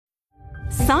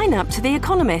Sign up to The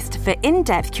Economist for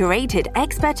in-depth curated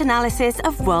expert analysis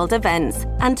of world events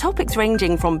and topics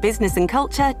ranging from business and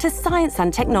culture to science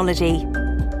and technology.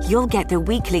 You'll get the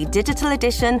weekly digital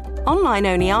edition,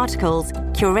 online-only articles,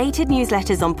 curated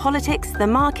newsletters on politics, the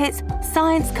markets,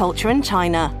 science, culture and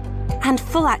China, and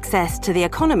full access to The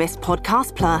Economist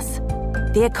Podcast Plus.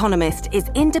 The Economist is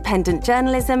independent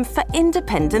journalism for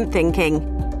independent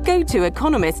thinking. Go to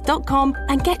economist.com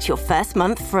and get your first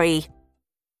month free.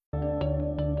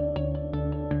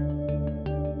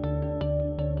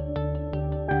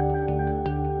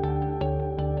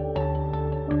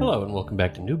 Hello and welcome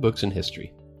back to New Books in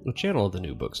History, a channel of the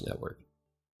New Books Network.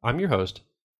 I'm your host,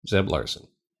 Zeb Larson,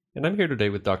 and I'm here today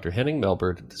with Dr. Henning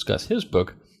Melber to discuss his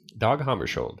book, Dag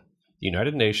Hammarskjöld, The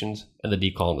United Nations and the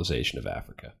Decolonization of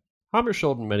Africa.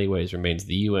 Hammarskjöld in many ways remains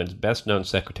the UN's best-known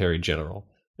Secretary General,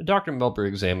 and Dr. Melber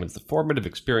examines the formative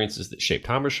experiences that shaped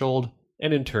Hammarskjöld,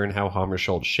 and in turn how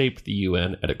Hammarskjöld shaped the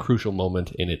UN at a crucial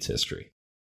moment in its history.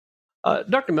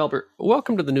 Dr. Melber,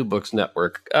 welcome to the New Books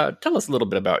Network. Tell us a little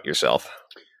bit about yourself.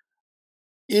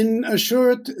 In a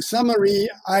short summary,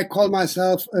 I call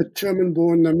myself a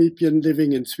German-born Namibian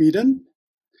living in Sweden.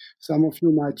 Some of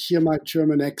you might hear my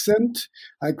German accent.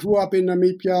 I grew up in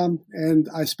Namibia and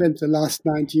I spent the last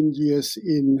 19 years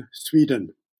in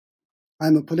Sweden.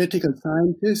 I'm a political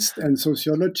scientist and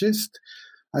sociologist.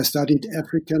 I studied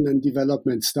African and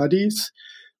development studies,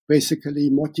 basically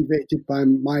motivated by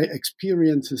my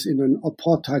experiences in an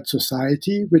apartheid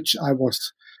society, which I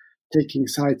was taking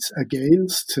sides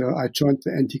against. I joined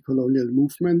the anti-colonial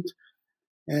movement,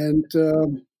 and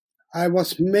I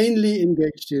was mainly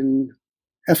engaged in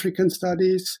African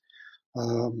studies,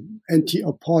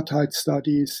 anti-apartheid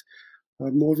studies,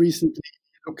 more recently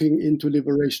looking into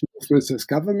liberation movements as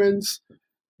governments.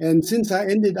 And since I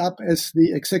ended up as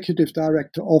the executive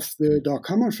director of the Dag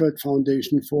Hammarskjöld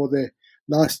Foundation for the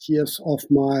last years of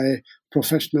my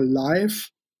professional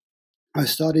life, I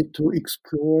started to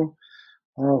explore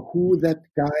who that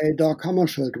guy Dag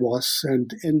Hammarskjöld was, and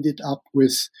ended up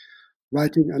with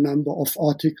writing a number of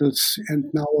articles and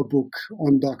now a book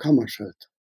on Dag Hammarskjöld.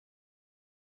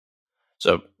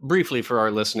 So, briefly for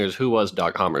our listeners, who was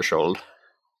Dag Hammarskjöld?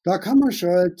 Dag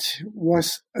Hammarskjöld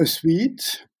was a Swede,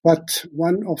 but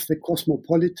one of the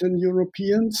cosmopolitan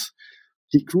Europeans.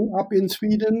 He grew up in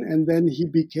Sweden, and then he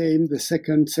became the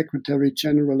second Secretary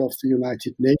General of the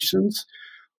United Nations,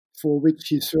 for which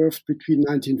he served between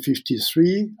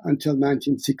 1953 until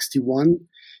 1961.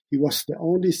 He was the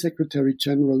only Secretary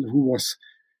General who was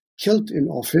killed in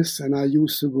office, and I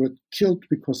use the word killed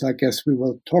because I guess we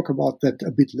will talk about that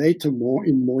a bit later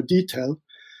in more detail.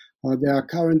 There are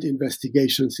current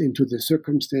investigations into the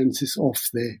circumstances of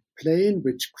the plane,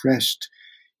 which crashed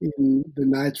in the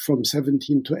night from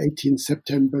 17 to 18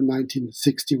 September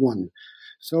 1961.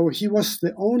 So he was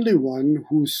the only one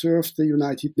who served the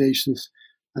United Nations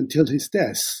until his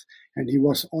death, and he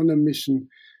was on a mission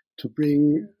to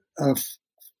bring a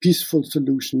peaceful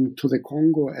solution to the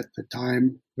Congo at the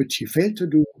time, which he failed to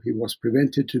do. He was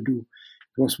prevented to do.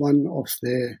 It was one of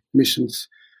the missions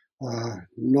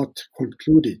not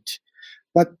concluded.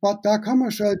 But Dag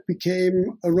Hammarskjöld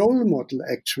became a role model,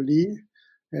 actually,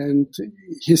 and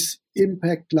his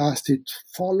impact lasted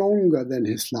far longer than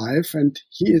his life, and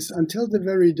he is, until the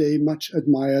very day, much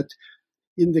admired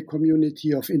in the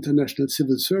community of international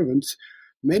civil servants.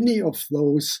 Many of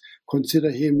those consider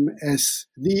him as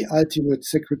the ultimate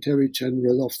Secretary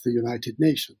General of the United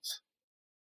Nations.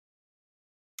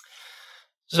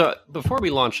 So before we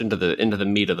launch into the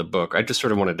meat of the book, I just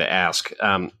sort of wanted to ask,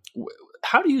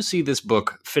 how do you see this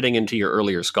book fitting into your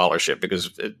earlier scholarship?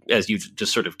 Because as you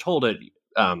just sort of told it,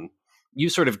 you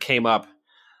sort of came up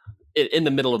in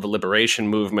the middle of the liberation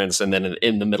movements and then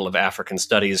in the middle of African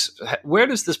studies. Where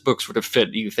does this book sort of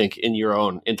fit, do you think, in your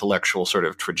own intellectual sort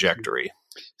of trajectory?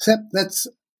 Seb, that's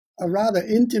a rather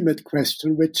intimate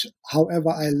question, which, however,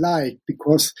 I like,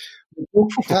 because the book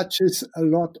touches a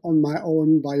lot on my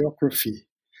own biography.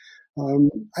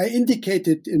 I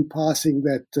indicated in passing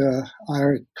that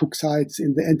I took sides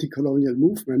in the anti-colonial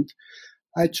movement.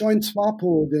 I joined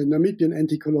SWAPO, the Namibian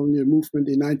anti-colonial movement,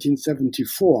 in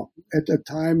 1974, at a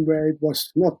time where it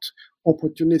was not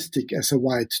opportunistic as a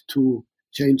white to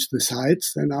change the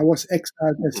sides. And I was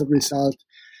exiled as a result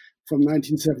from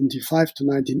 1975 to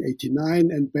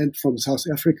 1989 and went from South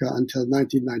Africa until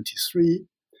 1993.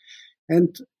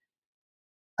 And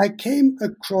I came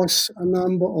across a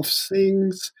number of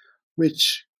things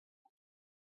which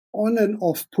on and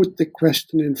off put the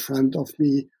question in front of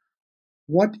me,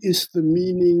 what is the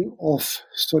meaning of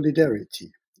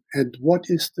solidarity? And what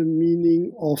is the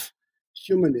meaning of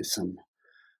humanism?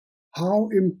 How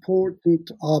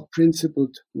important are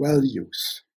principled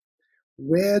values?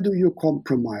 where do you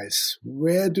compromise?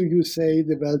 Where do you say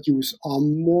the values are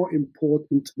more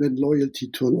important than loyalty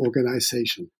to an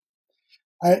organization?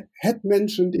 I had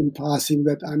mentioned in passing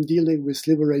that I'm dealing with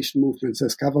liberation movements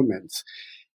as governments.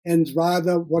 And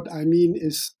rather what I mean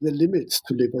is the limits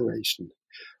to liberation,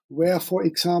 where, for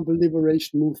example,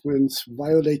 liberation movements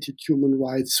violated human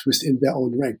rights within their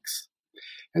own ranks.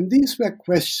 And these were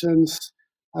questions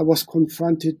I was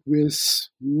confronted with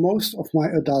most of my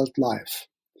adult life.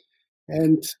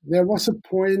 And there was a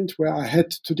point where I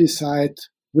had to decide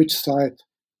which side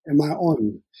am I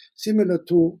on, similar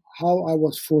to how I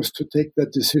was forced to take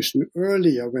that decision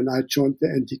earlier when I joined the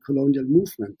anti-colonial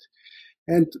movement.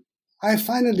 And I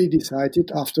finally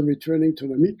decided, after returning to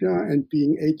Namibia and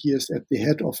being 8 years at the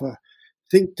head of a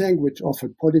think tank which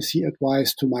offered policy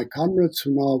advice to my comrades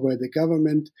who now were the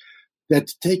government,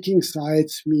 that taking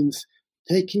sides means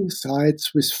taking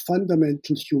sides with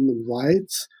fundamental human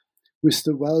rights, with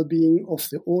the well-being of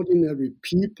the ordinary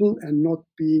people, and not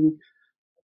being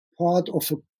part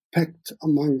of a pact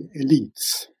among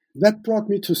elites. That brought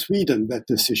me to Sweden, that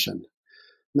decision,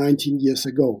 19 years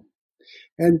ago.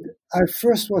 And I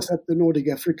first was at the Nordic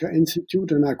Africa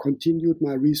Institute, and I continued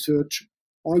my research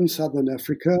on Southern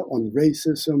Africa, on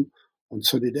racism, on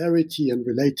solidarity and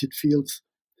related fields.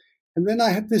 And then I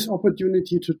had this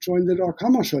opportunity to join the Dag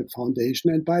Hammarskjöld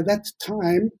Foundation. And by that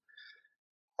time,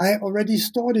 I already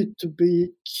started to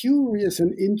be curious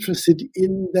and interested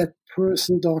in that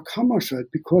person, Dag Hammarskjöld,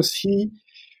 because he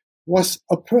was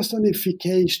a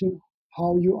personification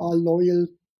how you are loyal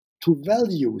to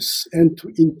values and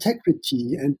to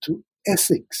integrity and to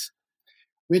ethics,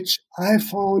 which I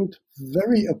found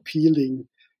very appealing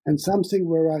and something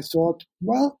where I thought,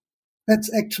 well,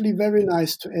 that's actually very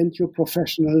nice to end your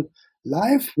professional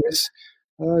life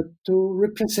with, to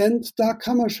represent Dag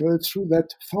Hammarskjöld through that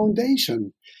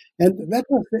foundation. And that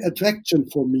was the attraction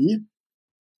for me.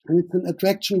 And it's an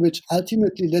attraction which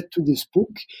ultimately led to this book,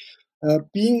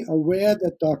 being aware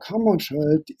that Dag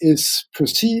Hammarskjöld is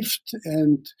perceived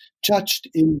and judged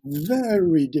in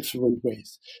very different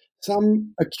ways.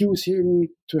 Some accuse him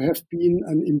to have been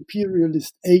an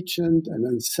imperialist agent and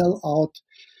a sellout.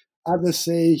 Others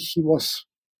say he was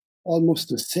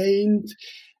almost a saint.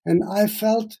 And I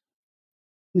felt,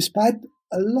 despite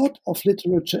a lot of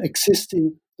literature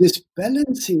existing, this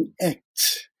balancing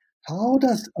act, how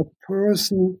does a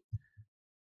person,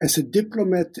 as a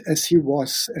diplomat as he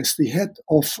was, as the head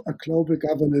of a global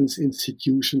governance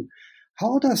institution,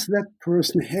 how does that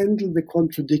person handle the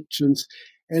contradictions,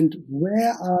 and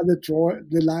where are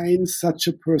the lines such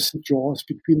a person draws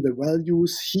between the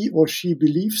values he or she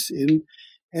believes in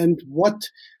and what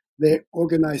the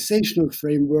organizational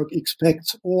framework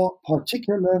expects, or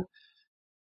particular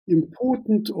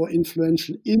important or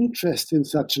influential interest in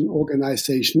such an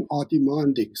organization are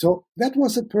demanding. So that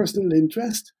was a personal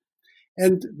interest.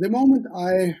 And the moment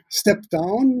I stepped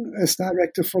down as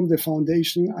director from the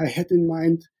foundation, I had in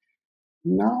mind,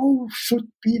 now should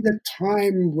be the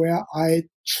time where I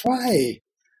try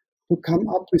to come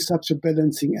up with such a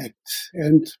balancing act.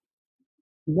 And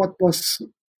what was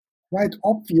quite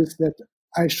obvious that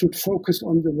I should focus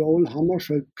on the role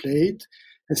Hammarskjöld played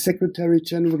as Secretary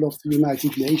General of the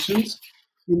United Nations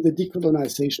in the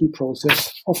decolonization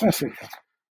process of Africa.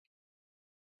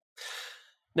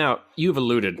 Now, you've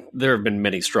alluded, there have been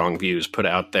many strong views put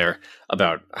out there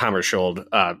about Hammarskjöld,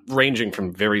 ranging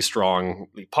from very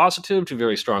strongly positive to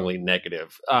very strongly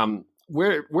negative.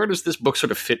 Where does this book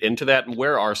sort of fit into that, and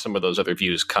where are some of those other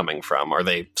views coming from? Are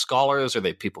they scholars? Are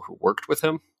they people who worked with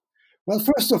him? Well,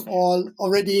 first of all,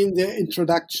 already in the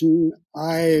introduction,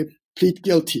 I plead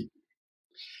guilty.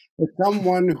 As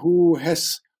someone who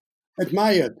has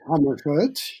admired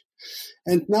Hammarskjöld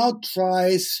and now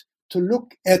tries to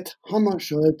look at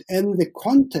Hammarskjöld and the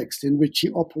context in which he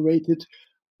operated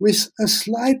with a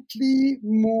slightly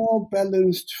more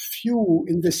balanced view,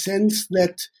 in the sense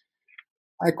that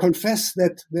I confess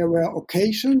that there were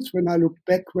occasions when I look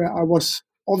back where I was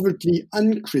overtly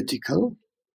uncritical,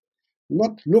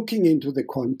 not looking into the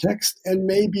context, and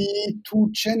maybe too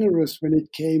generous when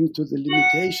it came to the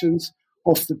limitations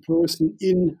of the person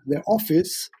in the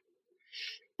office.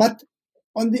 But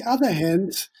on the other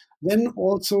hand, then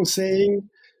also saying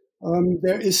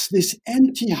there is this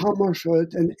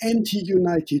anti-Hammarskjöld and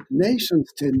anti-United Nations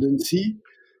tendency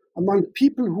among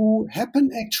people who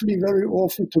happen actually very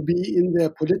often to be in their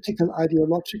political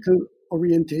ideological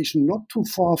orientation not too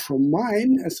far from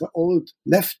mine as an old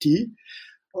lefty,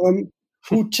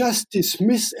 who just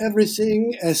dismiss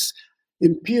everything as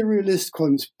imperialist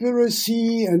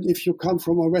conspiracy, and if you come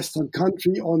from a Western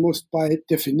country, almost by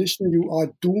definition, you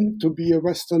are doomed to be a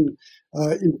Western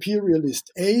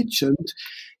imperialist agent.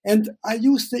 And I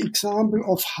use the example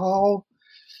of how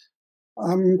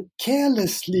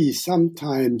carelessly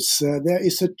sometimes there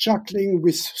is a juggling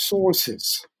with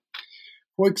sources.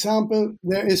 For example,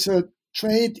 there is a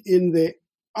trait in the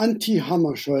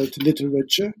anti-Hammarskjöld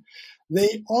literature.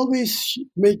 They always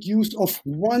make use of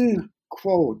one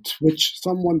quote, which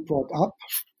someone brought up,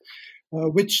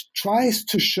 which tries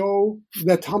to show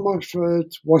that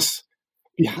Hammarskjöld was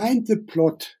behind the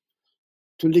plot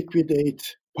to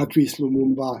liquidate Patrice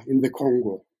Lumumba in the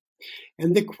Congo.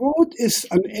 And the quote is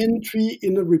an entry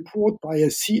in a report by a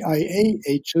CIA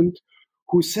agent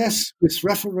who says, with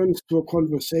reference to a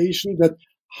conversation, that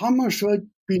Hammarskjöld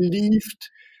believed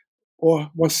or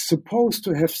was supposed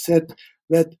to have said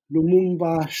that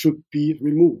Lumumba should be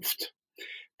removed.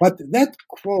 But that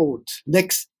quote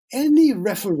lacks any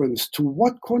reference to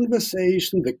what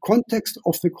conversation, the context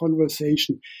of the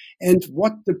conversation, and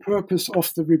what the purpose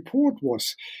of the report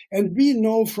was. And we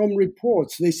know from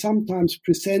reports they sometimes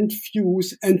present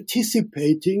views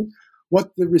anticipating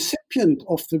what the recipient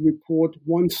of the report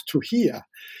wants to hear.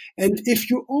 And if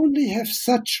you only have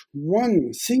such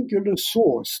one singular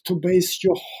source to base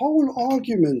your whole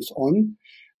arguments on,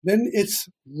 then it's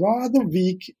rather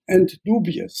weak and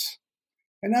dubious.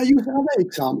 And I use other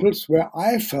examples where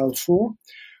I fell for,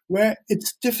 where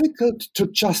it's difficult to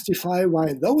justify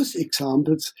why those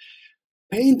examples,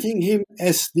 painting him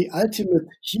as the ultimate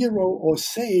hero or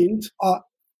saint, are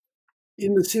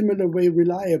in a similar way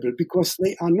reliable, because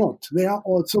they are not. They are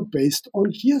also based on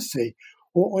hearsay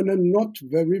or on a not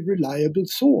very reliable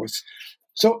source.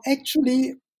 So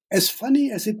actually, as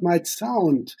funny as it might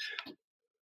sound,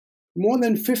 more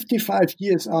than 55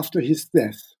 years after his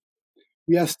death,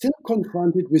 we are still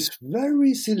confronted with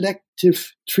very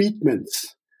selective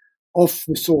treatments of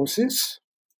the sources,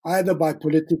 either by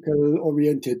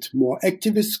political-oriented, more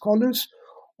activist scholars,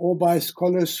 or by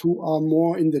scholars who are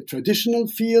more in the traditional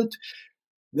field.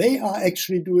 They are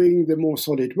actually doing the more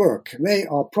solid work. They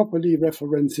are properly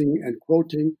referencing and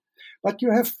quoting. But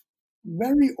you have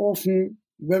very often,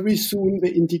 very soon,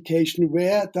 the indication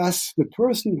where does the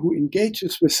person who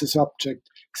engages with the subject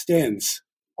stands,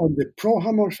 on the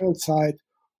pro-Hammarskjöld side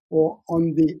or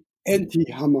on the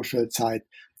anti-Hammarskjöld side.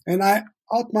 And I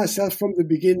out myself from the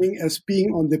beginning as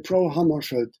being on the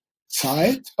pro-Hammarskjöld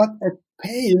side, but at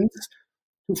pains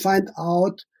to find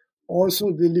out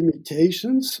also the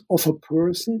limitations of a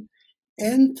person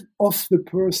and of the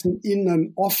person in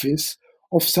an office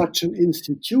of such an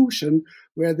institution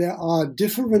where there are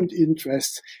different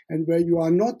interests and where you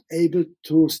are not able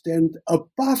to stand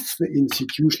above the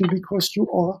institution because you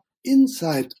are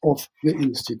inside of the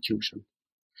institution.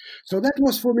 So that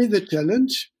was for me the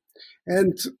challenge.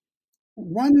 And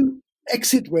one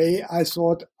exit way I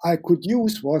thought I could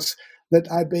use was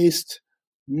that I based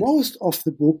most of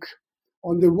the book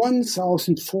on the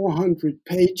 1,400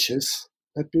 pages,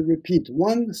 let me repeat,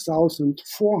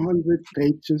 1,400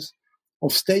 pages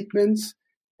of statements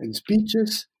and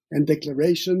speeches and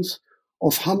declarations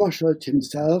of Hammarskjöld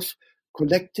himself,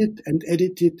 collected and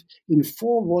edited in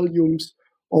 4 volumes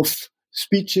of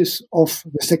speeches of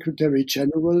the Secretary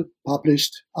General,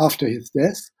 published after his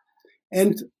death.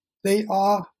 And they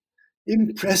are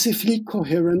impressively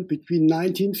coherent between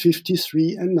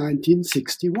 1953 and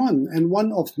 1961. And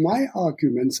one of my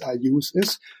arguments I use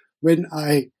is when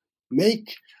I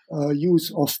make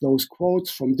use of those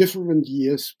quotes from different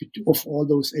years, of all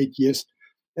those 8 years,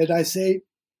 that I say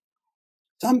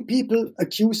some people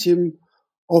accuse him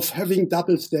of having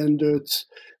double standards,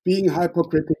 being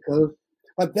hypocritical,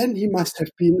 but then he must have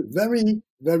been very,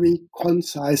 very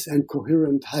concise and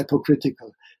coherent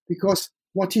hypocritical, because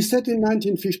what he said in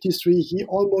 1953, he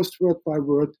almost word by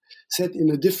word said in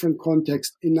a different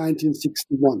context in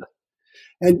 1961.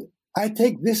 And I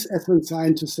take this as a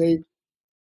sign to say,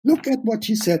 look at what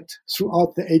he said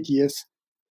throughout the 8 years,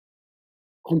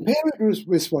 compare it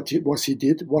with what he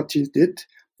did,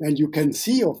 and you can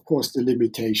see, of course, the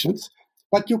limitations,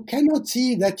 but you cannot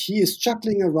see that he is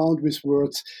juggling around with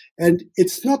words. And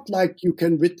it's not like you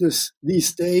can witness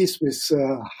these days with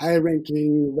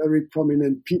high-ranking, very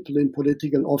prominent people in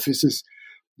political offices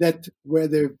that where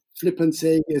the flippant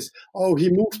saying is, oh, he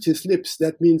moved his lips,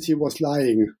 that means he was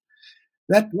lying.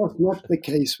 That was not the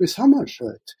case with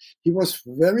Hammarskjöld. He was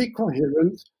very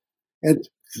coherent and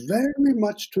very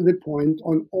much to the point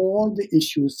on all the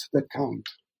issues that count.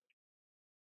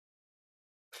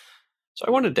 So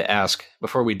I wanted to ask,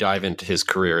 before we dive into his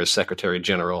career as Secretary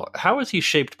General, how was he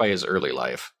shaped by his early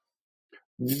life?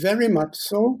 Very much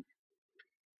so.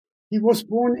 He was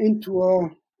born into a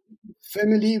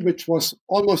family which was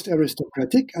almost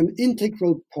aristocratic, an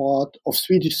integral part of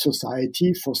Swedish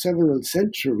society for several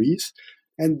centuries.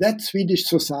 And that Swedish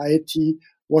society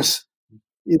was,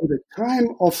 in the time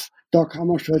of Dag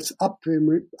Hammarskjöld's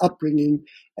upbringing,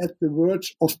 at the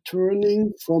verge of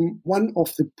turning from one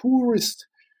of the poorest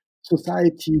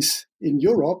societies in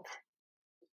Europe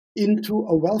into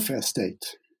a welfare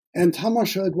state. And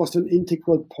Hammarskjöld was an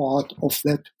integral part of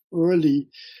that early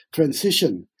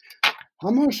transition.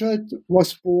 Hammarskjöld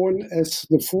was born as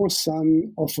the fourth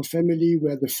son of a family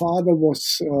where the father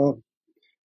was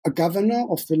a governor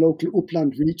of the local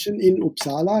Uppland region in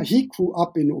Uppsala. He grew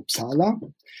up in Uppsala,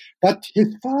 but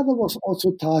his father was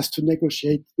also tasked to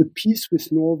negotiate the peace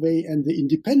with Norway and the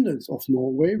independence of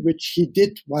Norway, which he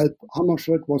did while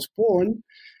Hammarskjöld was born.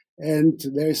 And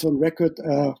there is on record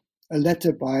a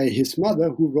letter by his mother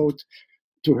who wrote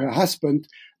to her husband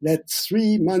that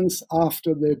 3 months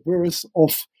after the birth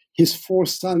of his fourth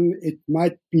son, it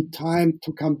might be time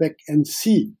to come back and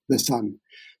see the son,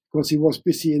 because he was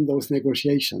busy in those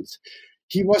negotiations.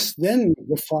 He was then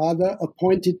the father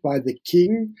appointed by the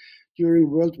king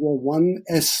during World War I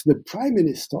as the prime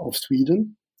minister of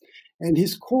Sweden, and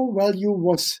his core value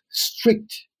was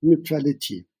strict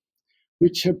neutrality,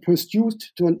 which he pursued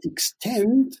to an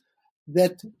extent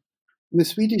that the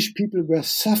Swedish people were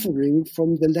suffering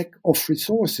from the lack of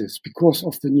resources because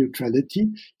of the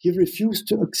neutrality. He refused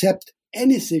to accept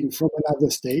anything from another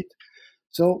state.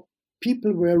 So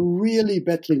people were really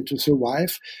battling to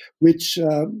survive, which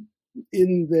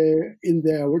in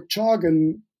their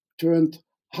jargon turned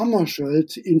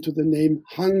Hammarskjöld into the name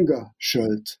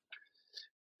Hungerskjöld.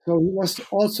 So he was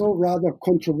also rather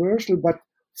controversial, but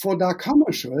for Dag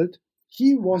Hammarskjöld,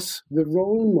 he was the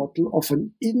role model of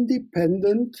an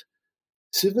independent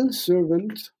civil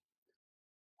servant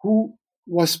who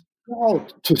was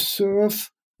proud to serve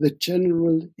the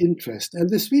general interest. And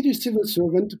the Swedish civil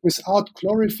servant, without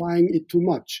glorifying it too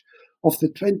much, of the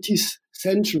 20th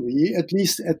century, at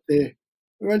least at the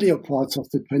earlier parts of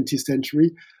the 20th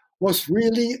century, was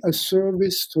really a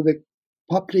service to the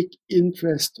public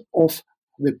interest of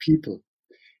the people.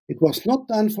 It was not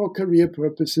done for career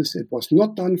purposes. It was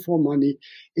not done for money.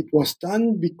 It was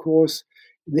done because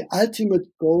the ultimate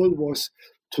goal was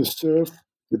to serve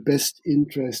the best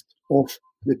interest of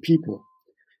the people.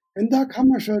 And Dag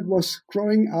Hammarskjöld was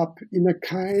growing up in a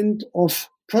kind of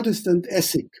Protestant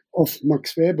ethic of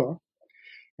Max Weber,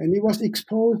 and he was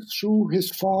exposed through his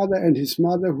father and his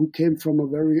mother, who came from a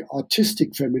very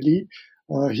artistic family.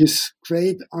 His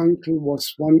great uncle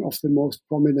was one of the most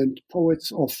prominent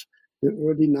poets of the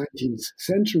early 19th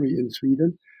century in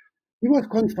Sweden. He was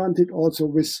confronted also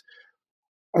with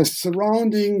a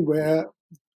surrounding where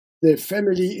the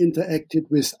family interacted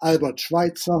with Albert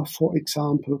Schweitzer, for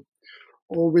example,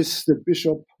 or with the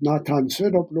Bishop Nathan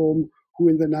Söderblom, who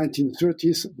in the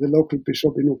 1930s, the local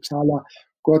bishop in Uppsala,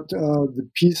 got the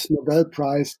Peace Nobel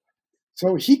Prize.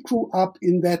 So he grew up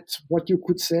in that, what you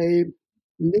could say,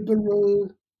 liberal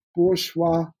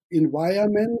bourgeois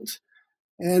environment.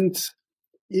 And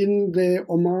in the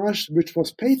homage which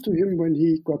was paid to him when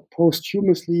he got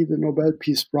posthumously the Nobel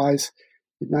Peace Prize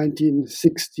in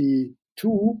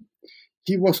 1962,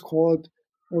 he was called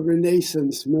a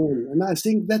Renaissance man. And I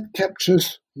think that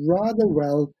captures rather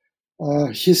well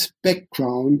his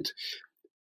background.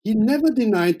 He never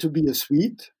denied to be a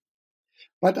Swede,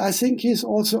 but I think he's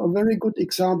also a very good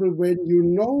example when you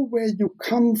know where you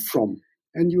come from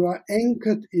and you are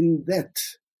anchored in that.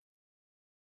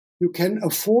 You can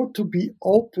afford to be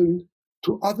open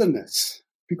to otherness,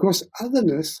 because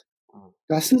otherness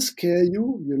doesn't scare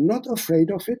you. You're not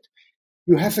afraid of it.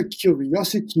 You have a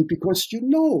curiosity because you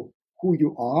know who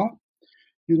you are.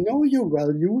 You know your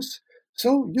values.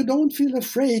 So you don't feel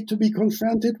afraid to be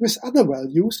confronted with other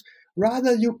values.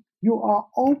 Rather, you are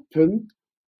open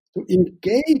to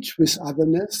engage with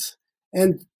otherness.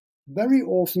 And very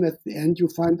often at the end, you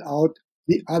find out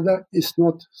the other is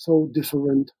not so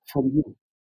different from you.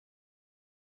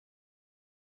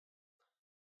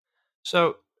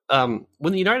 So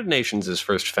when the United Nations is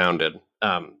first founded,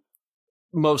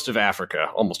 most of Africa,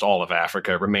 almost all of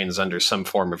Africa, remains under some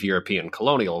form of European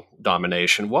colonial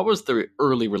domination. What was the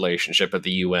early relationship of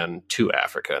the UN to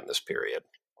Africa in this period?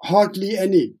 Hardly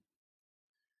any.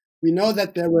 We know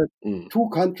that there were two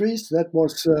countries. That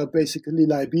was basically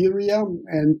Liberia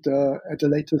and at a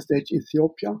later stage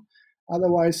Ethiopia.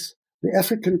 Otherwise, the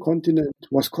African continent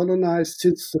was colonized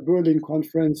since the Berlin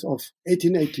Conference of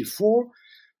 1884.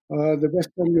 The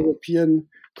Western European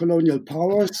colonial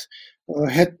powers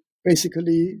had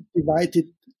basically divided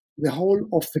the whole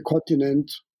of the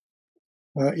continent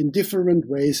in different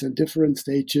ways and different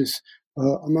stages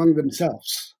among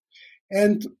themselves.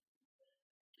 And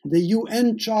the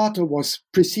UN Charter was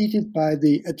preceded by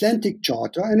the Atlantic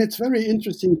Charter, and it's very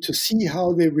interesting to see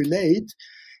how they relate.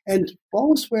 And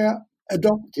both were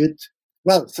adopted.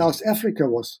 Well, South Africa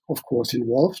was, of course,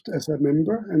 involved as a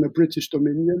member and a British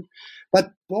dominion,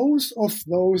 but both of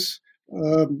those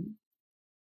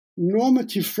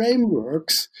normative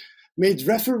frameworks made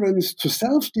reference to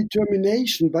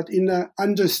self-determination, but in an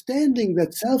understanding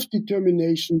that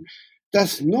self-determination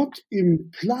does not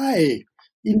imply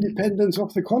independence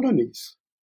of the colonies.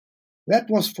 That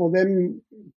was for them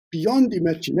beyond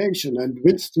imagination. And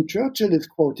Winston Churchill is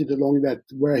quoted along that,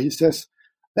 where he says,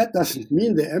 that doesn't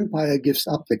mean the empire gives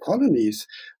up the colonies.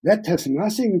 That has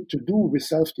nothing to do with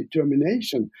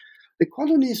self-determination. The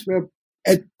colonies were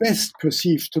at best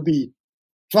perceived to be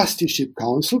trusteeship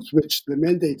councils, which the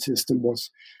mandate system was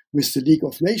with the League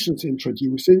of Nations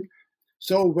introducing.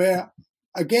 So where,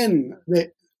 again,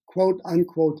 the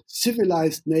quote-unquote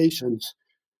civilized nations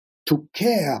took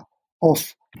care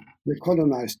of the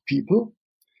colonized people,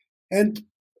 and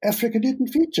Africa didn't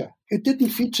feature. It didn't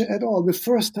feature at all. The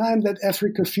first time that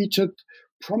Africa featured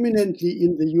prominently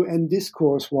in the UN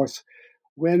discourse was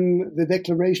when the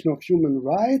Declaration of Human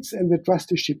Rights and the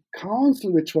Trusteeship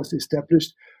Council, which was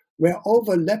established, were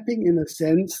overlapping in a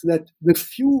sense that the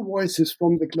few voices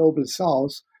from the global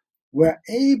south were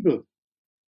able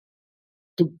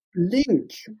to link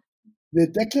the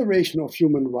Declaration of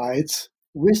Human Rights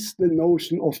with the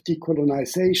notion of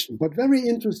decolonization. But very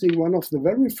interesting, one of the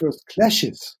very first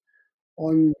clashes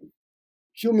on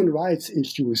human rights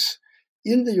issues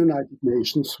in the United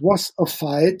Nations was a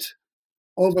fight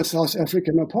over South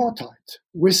African apartheid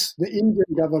with the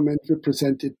Indian government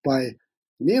represented by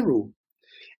Nehru.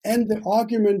 And the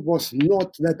argument was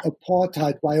not that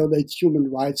apartheid violates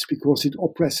human rights because it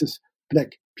oppresses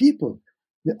black people.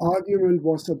 The argument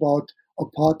was about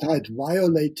apartheid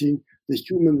violating the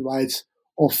human rights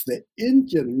of the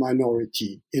Indian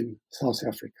minority in South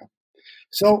Africa.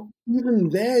 So even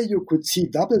there you could see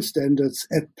double standards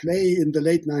at play in the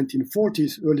late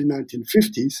 1940s, early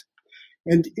 1950s.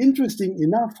 And interesting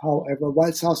enough, however,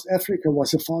 while South Africa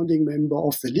was a founding member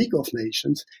of the League of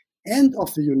Nations and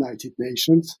of the United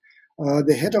Nations,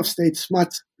 the head of state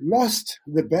Smuts lost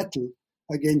the battle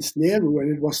against Nehru,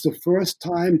 and it was the first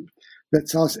time that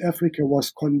South Africa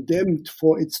was condemned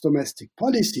for its domestic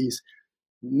policies,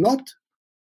 not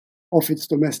of its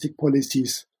domestic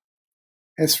policies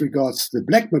as regards the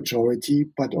black majority,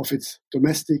 but of its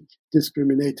domestic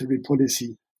discriminatory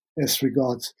policy as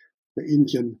regards the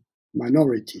Indian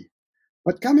minority.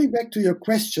 But coming back to your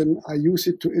question, I use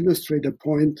it to illustrate a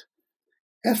point.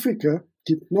 Africa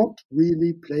did not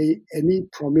really play any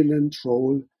prominent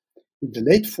role in the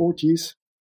late 40s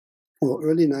or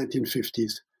early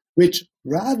 1950s, which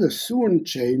rather soon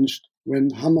changed when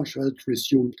Hammarskjöld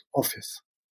resumed office.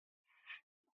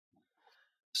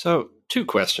 So, two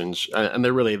questions, and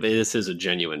this is a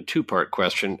genuine two-part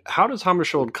question. How does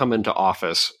Hammarskjöld come into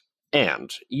office?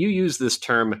 And you use this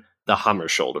term, the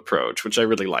Hammarskjöld approach, which I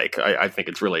really like. I think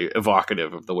it's really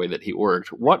evocative of the way that he worked.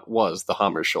 What was the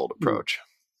Hammarskjöld approach?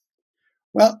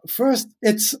 Well, first,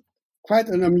 it's quite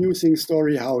an amusing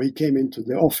story how he came into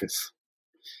the office.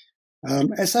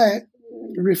 As I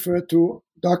referred to,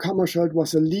 Dag Hammarskjöld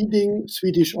was a leading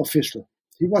Swedish official.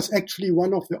 He was actually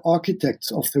one of the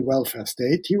architects of the welfare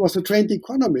state. He was a trained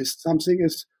economist, something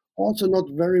is also not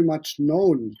very much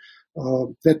known,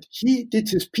 that he did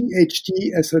his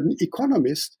PhD as an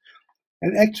economist.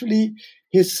 And actually,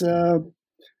 his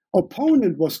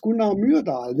opponent was Gunnar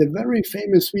Myrdal, the very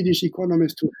famous Swedish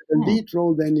economist who had a lead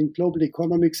role then in global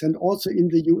economics and also in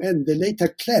the UN. They later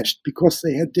clashed because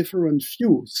they had different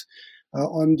views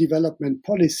on development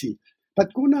policy.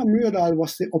 But Gunnar Myrdal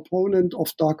was the opponent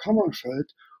of Dag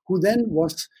Hammarskjöld, who then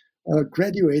was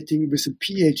graduating with a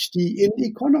PhD in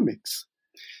economics.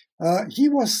 He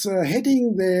was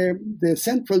heading the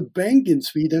central bank in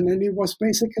Sweden, and he was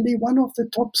basically one of the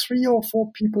top 3 or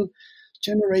 4 people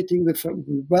generating the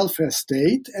welfare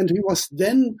state, and he was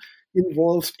then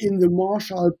involved in the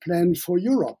Marshall Plan for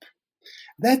Europe.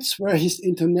 That's where his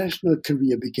international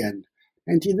career began.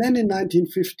 And he then in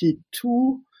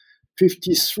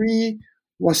 1952-53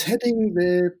 was heading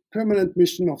the permanent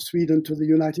mission of Sweden to the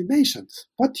United Nations.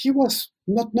 But he was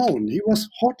not known. He was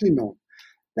hardly known.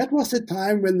 That was the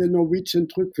time when the Norwegian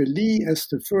Trygve Lie, as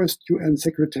the first UN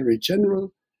Secretary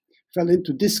General, fell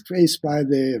into disgrace by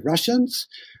the Russians.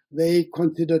 They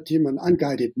considered him an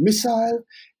unguided missile,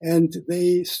 and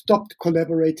they stopped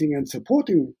collaborating and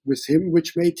supporting with him,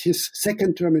 which made his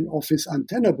second term in office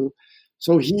untenable.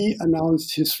 So he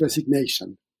announced his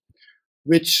resignation,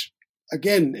 which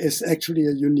again is actually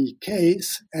a unique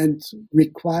case and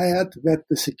required that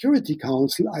the Security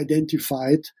Council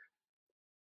identified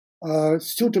a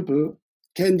suitable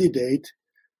candidate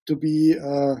to be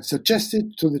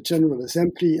suggested to the General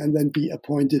Assembly and then be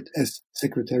appointed as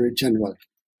Secretary General.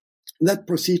 That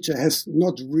procedure has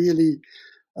not really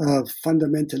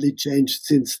fundamentally changed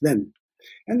since then.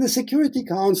 And the Security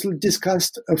Council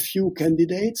discussed a few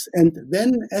candidates, and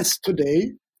then, as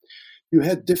today, you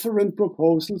had different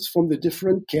proposals from the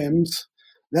different camps.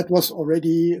 That was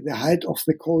already the height of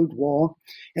the Cold War,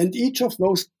 and each of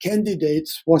those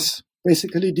candidates was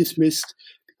basically dismissed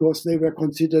because they were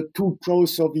considered too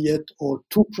pro-Soviet or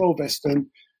too pro-Western,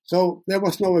 so there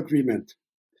was no agreement.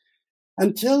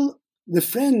 Until the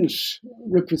French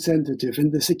representative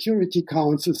in the Security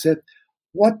Council said,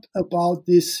 "What about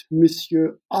this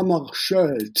Monsieur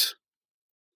Hammarskjöld?"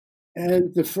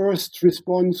 And the first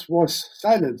response was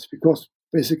silence, because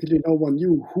basically no one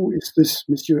knew who is this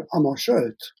Monsieur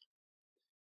Hammarskjöld.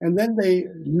 And then they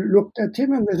looked at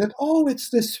him and they said, "Oh, it's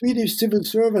the Swedish civil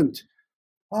servant.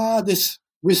 This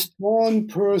withdrawn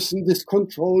person, this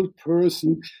controlled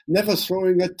person, never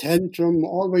throwing a tantrum,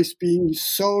 always being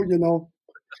so,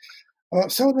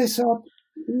 So they thought,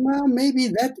 well, maybe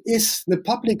that is the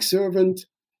public servant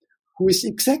who is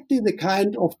exactly the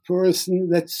kind of person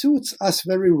that suits us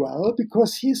very well,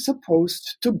 because he's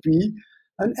supposed to be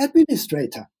an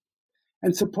administrator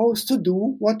and supposed to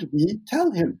do what we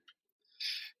tell him."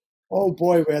 Oh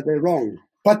boy, were they wrong.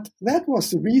 But that was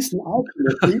the reason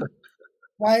ultimately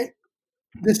why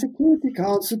the Security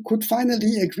Council could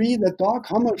finally agree that Dag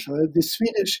Hammarskjöld, the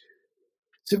Swedish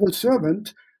civil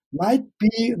servant, might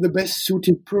be the best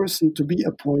suited person to be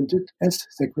appointed as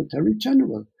Secretary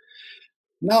General.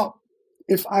 Now,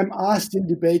 if I'm asked in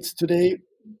debates today,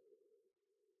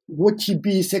 would he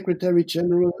be Secretary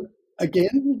General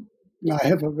again? I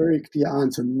have a very clear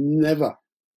answer: never.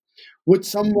 Would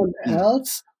someone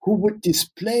else who would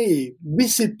display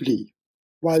visibly,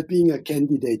 while being a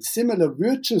candidate, similar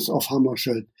virtues of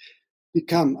Hammarskjöld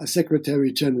become a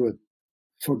Secretary General?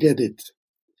 Forget it.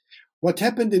 What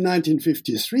happened in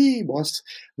 1953 was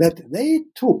that they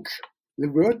took the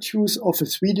virtues of a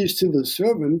Swedish civil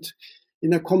servant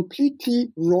in a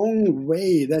completely wrong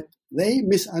way, that they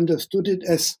misunderstood it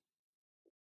as,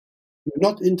 you're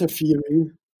not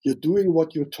interfering, you're doing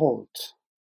what you're told.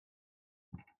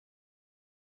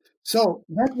 So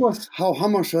that was how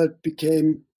Hammarskjöld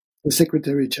became the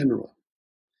Secretary General.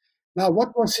 Now,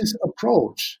 what was his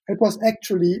approach? It was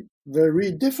actually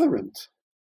very different.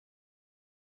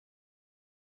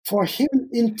 For him,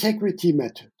 integrity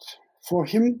mattered. For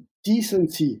him,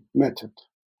 decency mattered.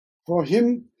 For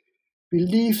him,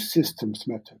 belief systems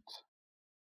mattered.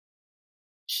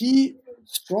 He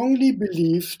strongly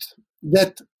believed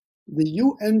that the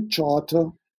UN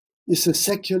Charter is a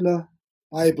secular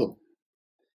Bible.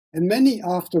 And many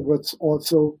afterwards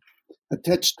also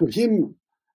attached to him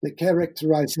the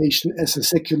characterization as a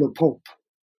secular pope.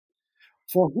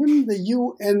 For him, the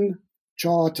UN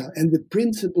Charter and the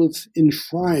principles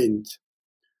enshrined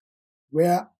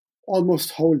were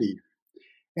almost holy.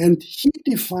 And he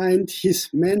defined his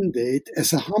mandate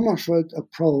as a Hammarskjöld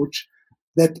approach,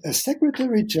 that as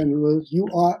Secretary General, you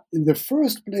are in the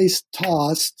first place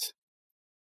tasked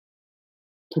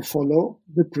to follow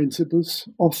the principles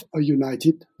of a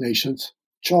United Nations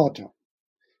Charter.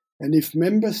 And if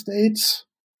member states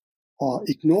are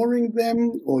ignoring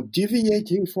them or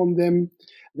deviating from them,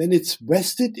 then it's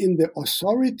vested in the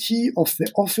authority of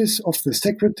the office of the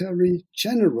Secretary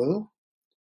General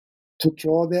to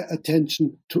draw their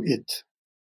attention to it.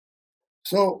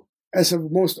 So, as a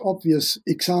most obvious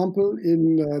example,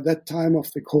 in that time of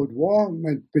the Cold War,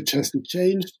 which hasn't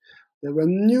changed, there were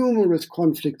numerous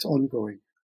conflicts ongoing.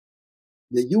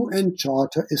 The UN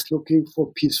Charter is looking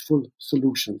for peaceful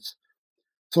solutions.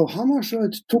 So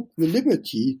Hammarskjöld took the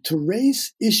liberty to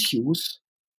raise issues,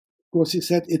 because he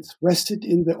said it's vested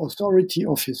in the authority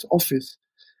of his office,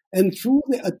 and drew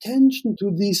the attention to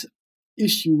these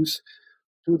issues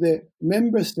to the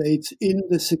member states in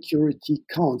the Security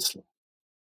Council.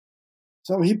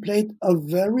 So he played a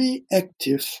very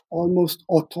active, almost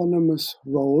autonomous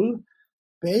role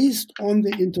based on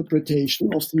the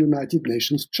interpretation of the United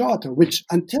Nations Charter, which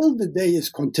until the day is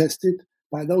contested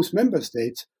by those member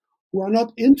states who are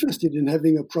not interested in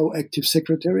having a proactive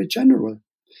Secretary General.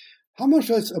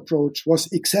 Hammarskjöld's approach was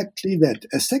exactly that.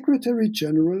 As Secretary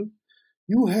General,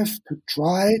 you have to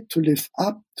try to live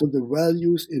up to the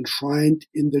values enshrined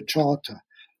in the Charter.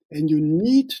 And you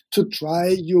need to try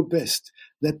your best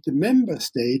that the member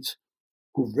states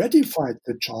who ratified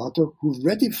the Charter, who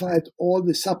ratified all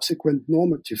the subsequent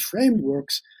normative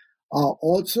frameworks, are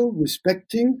also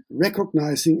respecting,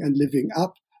 recognizing, and living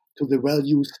up to the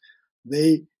values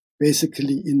they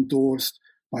basically endorsed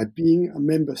by being a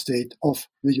member state of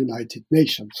the United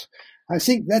Nations. I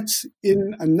think that's,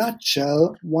 in a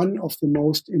nutshell, one of the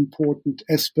most important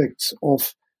aspects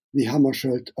of the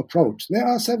Hammarskjöld approach. There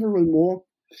are several more.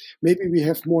 Maybe we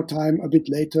have more time a bit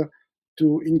later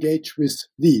to engage with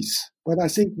these. But I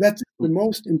think that's the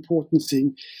most important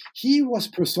thing. He was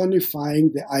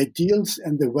personifying the ideals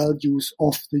and the values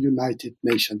of the United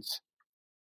Nations.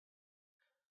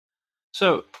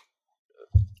 So,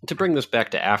 to bring this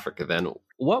back to Africa then,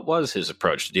 what was his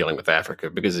approach to dealing with Africa?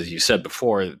 Because as you said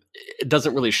before, it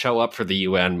doesn't really show up for the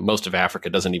UN. Most of Africa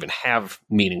doesn't even have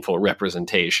meaningful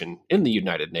representation in the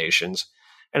United Nations.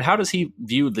 And how does he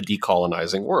view the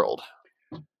decolonizing world?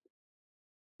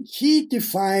 He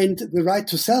defined the right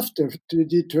to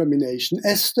self-determination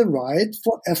as the right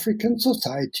for African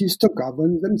societies to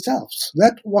govern themselves.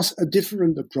 That was a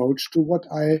different approach to what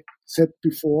I said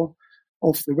before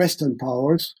of the Western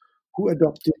powers, who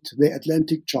adopted the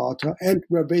Atlantic Charter and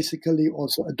were basically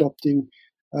also adopting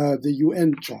the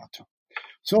UN Charter.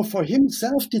 So for him,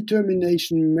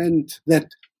 self-determination meant that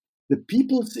the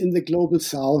peoples in the global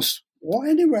south or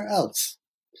anywhere else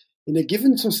in a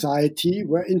given society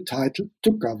were entitled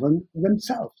to govern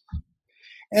themselves.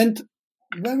 And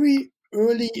very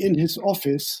early in his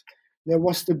office, there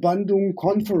was the Bandung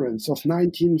Conference of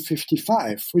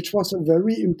 1955, which was a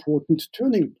very important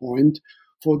turning point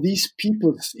for these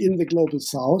peoples in the global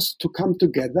south to come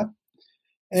together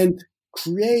and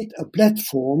create a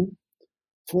platform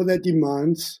for their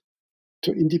demands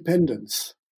to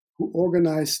independence, who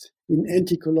organized in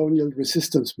anti-colonial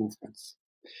resistance movements.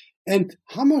 And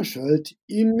Hammarskjöld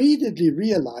immediately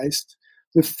realized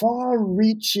the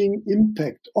far-reaching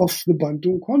impact of the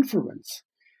Bandung Conference.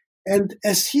 And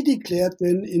as he declared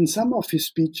then in some of his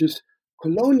speeches,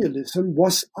 colonialism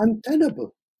was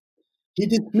untenable. He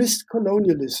dismissed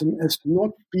colonialism as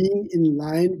not being in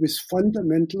line with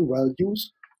fundamental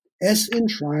values, as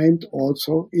enshrined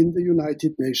also in the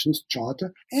United Nations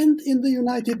Charter and in the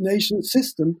United Nations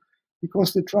system,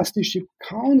 because the Trusteeship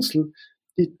Council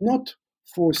did not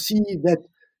foresee that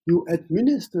you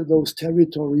administer those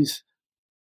territories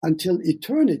until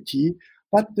eternity,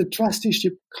 but the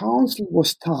Trusteeship Council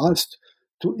was tasked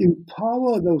to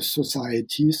empower those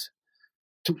societies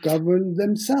to govern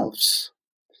themselves.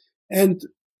 And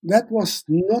that was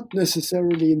not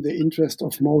necessarily in the interest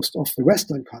of most of the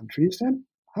Western countries, and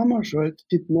Hammarskjöld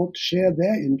did not share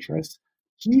their interests.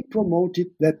 He promoted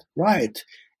that right.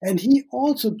 And he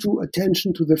also drew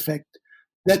attention to the fact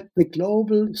that the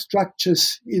global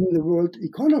structures in the world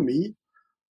economy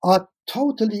are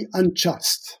totally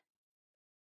unjust.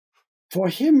 For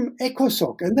him,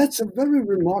 ECOSOC, and that's a very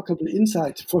remarkable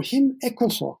insight, for him,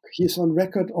 ECOSOC, he's on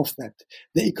record of that,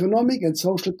 the Economic and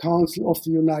Social Council of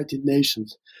the United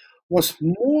Nations, was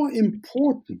more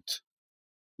important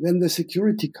than the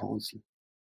Security Council.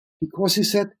 Because he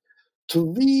said,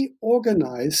 to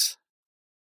reorganize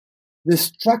the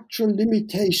structural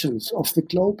limitations of the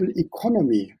global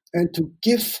economy and to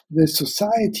give the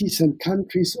societies and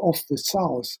countries of the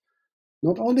South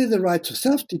not only the right to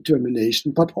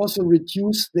self-determination, but also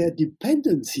reduce their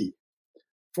dependency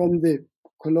from the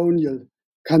colonial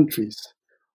countries,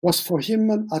 was for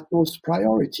him an utmost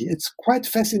priority. It's quite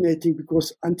fascinating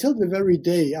because until the very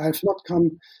day, I have not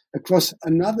come across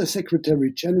another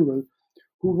Secretary General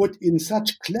who would in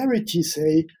such clarity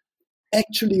say,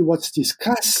 actually what's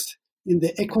discussed in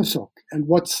the ECOSOC and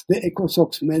what's the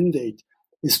ECOSOC's mandate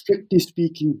is, strictly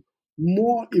speaking,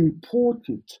 more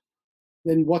important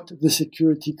than what the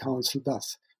Security Council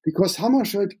does. Because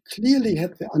Hammarskjöld clearly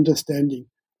had the understanding,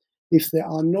 if there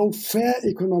are no fair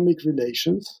economic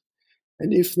relations,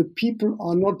 and if the people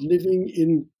are not living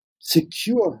in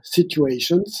secure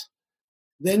situations,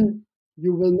 then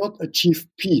you will not achieve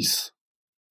peace.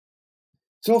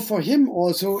 So for him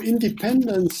also,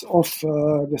 independence of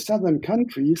the southern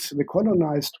countries, the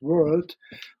colonized world,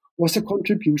 was a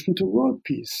contribution to world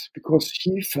peace, because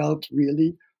he felt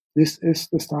really this is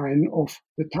the sign of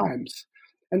the times.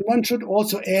 And one should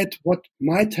also add what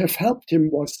might have helped him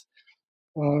was,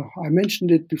 I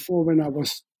mentioned it before when I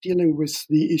was dealing with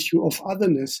the issue of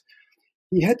otherness,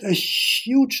 he had a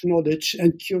huge knowledge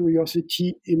and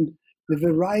curiosity in the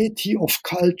variety of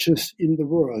cultures in the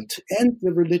world and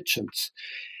the religions.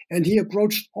 And he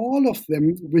approached all of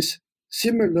them with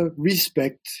similar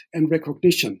respect and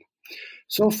recognition.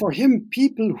 So for him,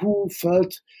 people who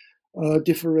felt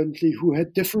differently, who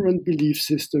had different belief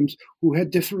systems, who had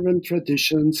different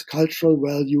traditions, cultural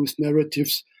values,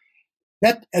 narratives,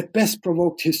 That at best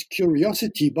provoked his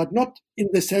curiosity, but not in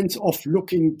the sense of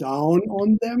looking down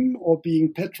on them or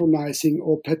being patronizing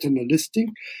or paternalistic,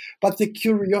 but the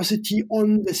curiosity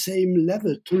on the same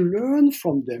level, to learn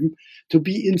from them, to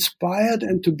be inspired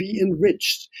and to be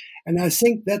enriched. And I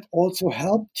think that also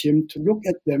helped him to look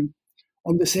at them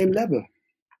on the same level.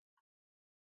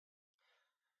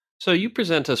 So you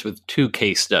present us with two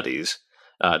case studies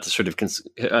to sort of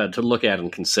to look at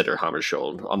and consider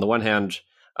Hammarskjöld. On the one hand,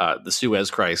 the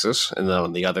Suez Crisis, and then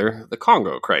on the other, the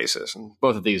Congo Crisis. And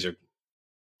both of these are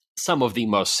some of the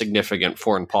most significant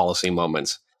foreign policy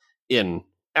moments in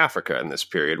Africa in this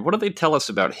period. What do they tell us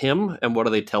about him, and what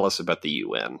do they tell us about the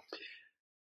UN?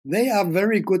 They are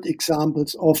very good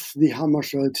examples of the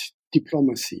Hammarskjöld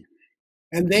diplomacy.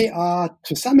 And they are,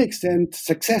 to some extent,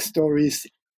 success stories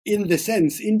in the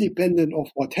sense, independent of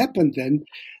what happened then,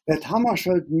 that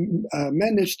Hammarskjöld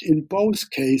managed in both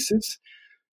cases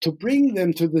to bring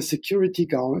them to the Security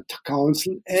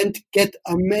Council and get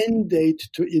a mandate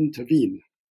to intervene.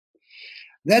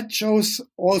 That shows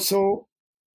also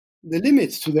the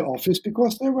limits to the office,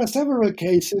 because there were several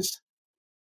cases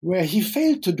where he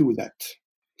failed to do that.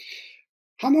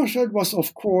 Hammarskjöld was,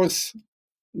 of course,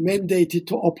 mandated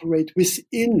to operate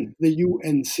within the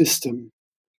UN system,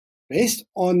 based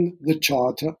on the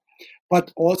Charter,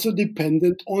 but also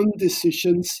dependent on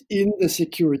decisions in the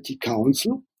Security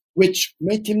Council, which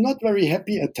made him not very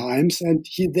happy at times, and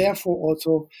he therefore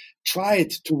also tried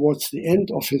towards the end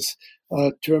of his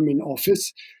term in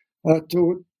office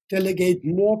to delegate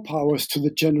more powers to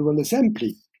the General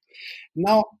Assembly.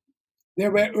 Now,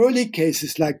 there were early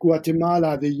cases like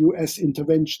Guatemala, the US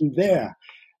intervention there,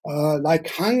 like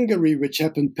Hungary, which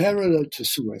happened parallel to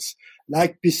Suez,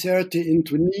 like Bizerte in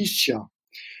Tunisia,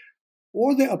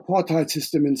 or the apartheid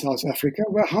system in South Africa,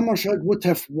 where Hammarskjöld would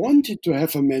have wanted to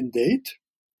have a mandate,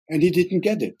 and he didn't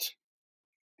get it,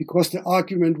 because the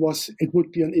argument was it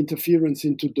would be an interference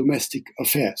into domestic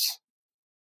affairs.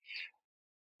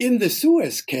 In the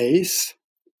Suez case,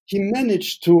 he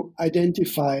managed to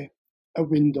identify a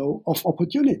window of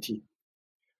opportunity.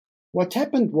 What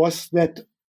happened was that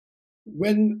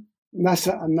when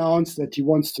Nasser announced that he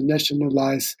wants to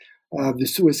nationalize the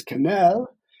Suez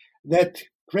Canal, that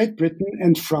Great Britain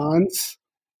and France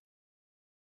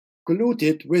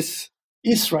colluded with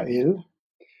Israel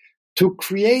to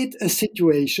create a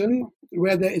situation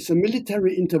where there is a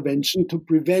military intervention to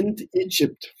prevent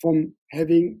Egypt from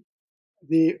having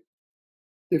the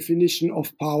definition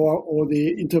of power or the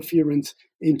interference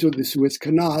into the Suez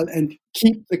Canal, and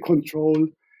keep the control,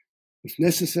 if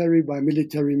necessary, by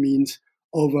military means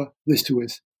over the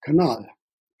Suez Canal.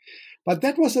 But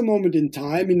that was a moment in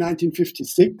time in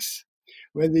 1956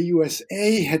 where the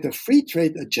USA had a free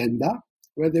trade agenda,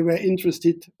 where they were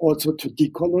interested also to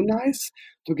decolonize,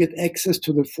 to get access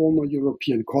to the former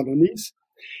European colonies,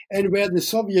 and where the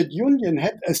Soviet Union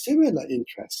had a similar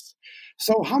interest.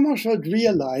 So Hammarskjöld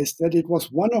realized that it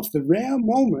was one of the rare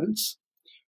moments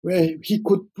where he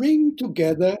could bring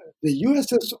together the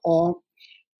USSR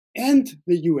and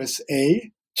the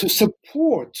USA to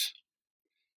support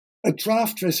a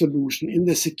draft resolution in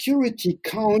the Security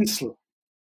Council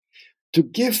to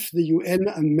give the UN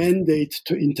a mandate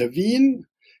to intervene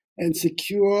and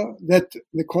secure that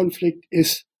the conflict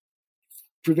is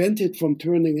prevented from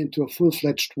turning into a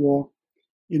full-fledged war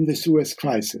in the Suez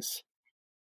Crisis.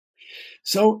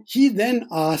 So he then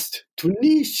asked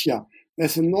Tunisia,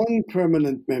 as a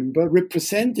non-permanent member,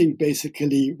 representing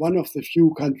basically one of the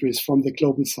few countries from the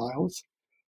global south,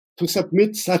 to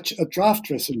submit such a draft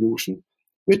resolution,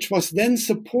 which was then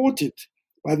supported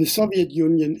by the Soviet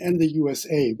Union and the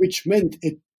USA, which meant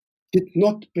it did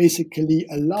not basically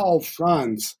allow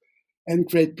France and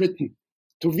Great Britain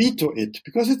to veto it,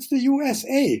 because it's the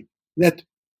USA that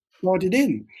brought it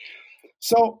in.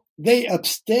 So they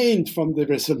abstained from the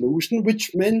resolution,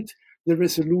 which meant the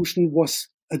resolution was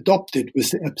adopted with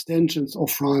the abstentions of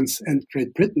France and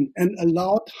Great Britain, and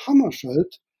allowed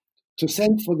Hammarskjöld to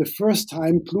send for the first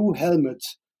time blue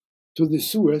helmets to the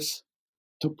Suez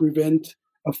to prevent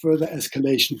a further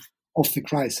escalation of the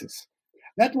crisis.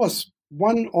 That was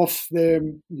one of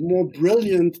the more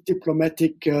brilliant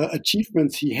diplomatic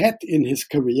achievements he had in his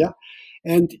career.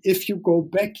 And if you go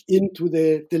back into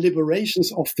the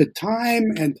deliberations of the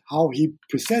time and how he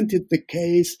presented the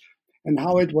case and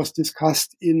how it was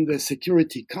discussed in the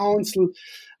Security Council,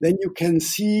 then you can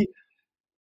see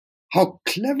how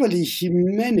cleverly he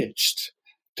managed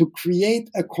to create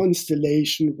a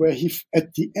constellation where he,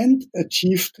 at the end,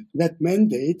 achieved that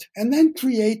mandate and then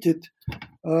created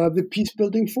the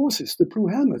peace-building forces, the Blue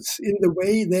Helmets, in the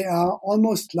way they are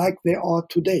almost like they are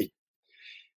today.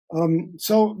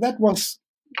 So that was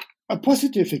a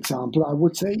positive example, I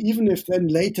would say, even if then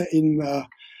later in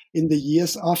the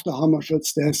years after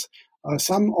Hammarskjöld's death,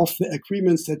 some of the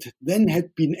agreements that then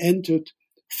had been entered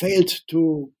failed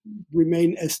to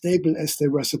remain as stable as they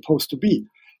were supposed to be.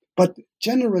 But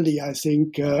generally, I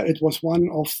think it was one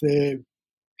of the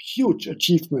huge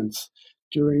achievements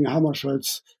during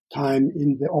Hammarskjöld's time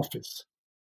in the office.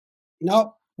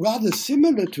 Now, rather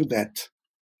similar to that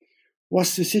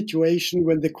was the situation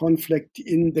when the conflict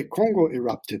in the Congo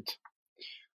erupted.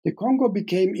 The Congo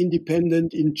became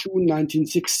independent in June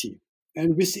 1960,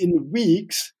 and within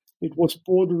weeks, it was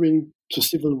bordering to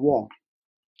civil war.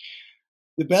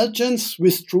 The Belgians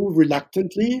withdrew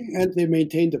reluctantly, and they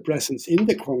maintained a presence in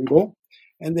the Congo,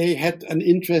 and they had an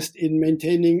interest in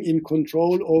maintaining in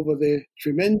control over the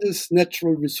tremendous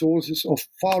natural resources of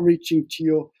far-reaching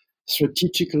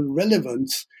geostrategical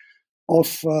relevance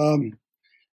of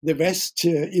the West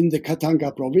in the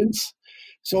Katanga province.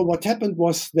 So what happened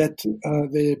was that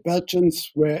the Belgians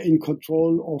were in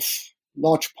control of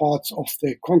large parts of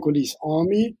the Congolese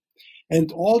army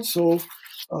and also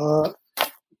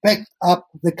backed up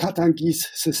the Katangese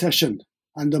secession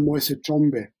under Moise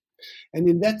Tshombe. And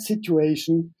in that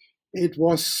situation, it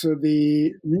was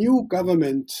the new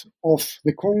government of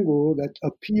the Congo that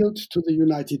appealed to the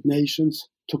United Nations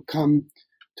to come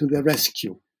to the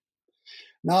rescue.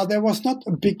 Now, there was not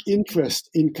a big interest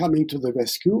in coming to the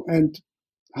rescue, and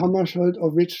Hammarskjöld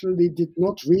originally did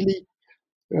not really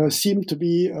seem to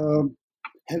be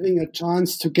having a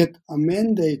chance to get a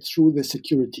mandate through the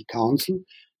Security Council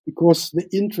because the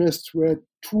interests were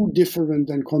too different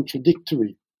and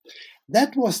contradictory.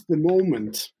 That was the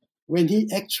moment when he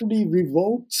actually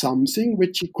revoked something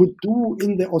which he could do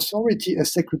in the authority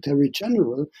as Secretary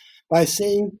General by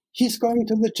saying he's going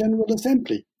to the General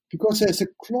Assembly, because there's a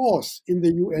clause in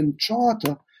the UN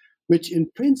Charter which in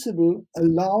principle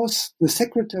allows the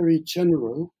Secretary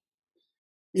General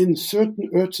in certain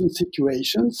urgent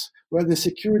situations where the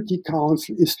Security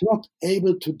Council is not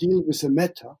able to deal with a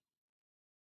matter,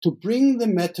 to bring the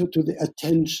matter to the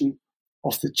attention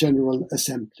of the General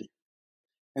Assembly.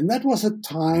 And that was a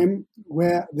time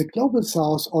where the Global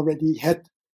South already had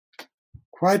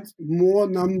quite more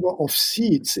number of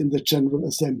seats in the General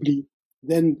Assembly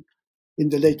than in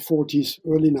the late 40s,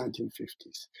 early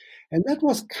 1950s. And that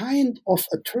was kind of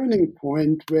a turning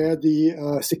point where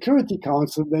the Security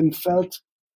Council then felt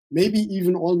maybe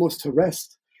even almost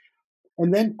harassed,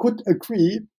 and then could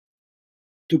agree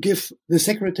to give the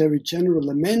Secretary General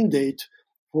a mandate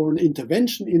for an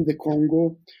intervention in the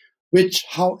Congo, which,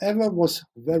 however, was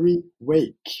very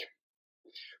vague,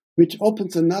 which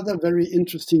opens another very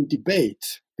interesting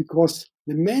debate, because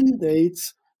the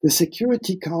mandates the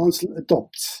Security Council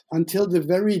adopts until the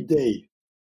very day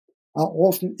are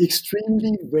often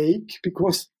extremely vague,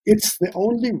 because it's the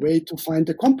only way to find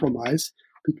a compromise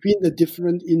between the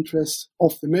different interests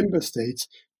of the member states,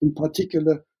 in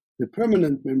particular the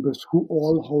permanent members who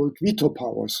all hold veto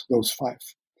powers, those 5.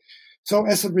 So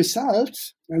as a result,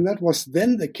 and that was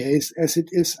then the case as it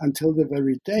is until the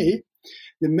very day,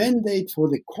 the mandate for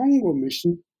the Congo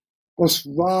mission was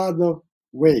rather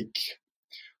vague.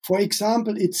 For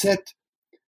example, it said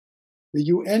the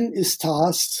UN is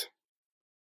tasked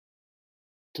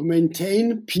to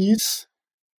maintain peace,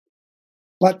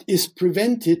 but is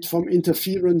prevented from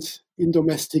interference in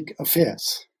domestic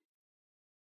affairs.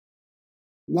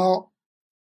 Now,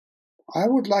 I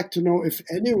would like to know if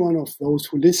any one of those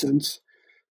who listens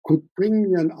could bring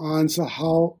me an answer.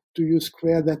 How do you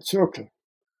square that circle?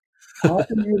 How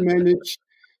do you manage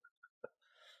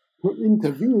to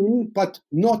intervene, but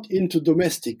not into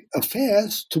domestic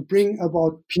affairs, to bring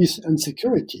about peace and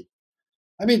security?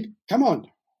 I mean, come on.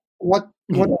 What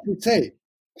does it say?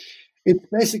 It's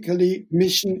basically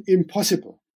mission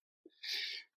impossible.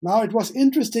 Now, it was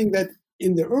interesting that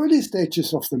in the early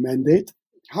stages of the mandate,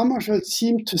 Hammarskjöld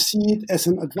seemed to see it as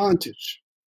an advantage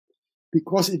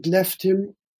because it left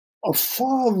him a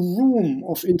far room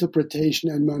of interpretation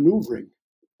and maneuvering.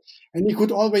 And he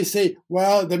could always say,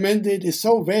 well, the mandate is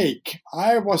so vague.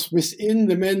 I was within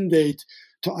the mandate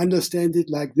to understand it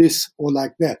like this or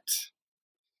like that.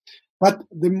 But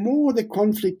the more the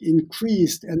conflict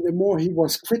increased and the more he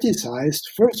was criticized,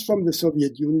 first from the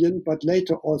Soviet Union, but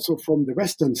later also from the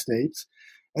Western states,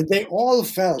 and they all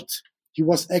felt he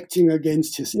was acting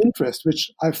against his interest,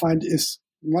 which I find is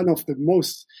one of the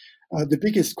most, the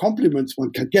biggest compliments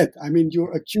one can get. I mean,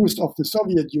 you're accused of the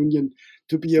Soviet Union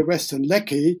to be a Western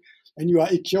lackey, and you are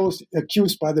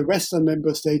accused by the Western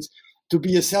member states to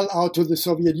be a sellout to the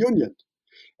Soviet Union.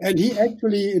 And he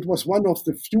actually, it was one of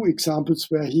the few examples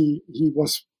where he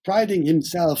was priding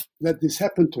himself that this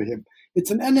happened to him.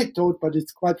 It's an anecdote, but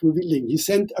it's quite revealing. He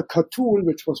sent a cartoon,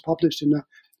 which was published in a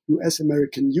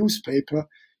US-American newspaper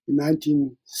in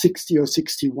 1960 or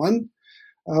 61,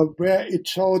 where it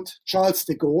showed Charles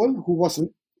de Gaulle,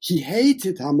 he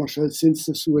hated Hammarskjöld since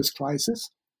the Suez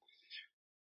Crisis,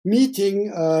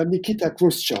 meeting Nikita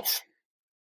Khrushchev.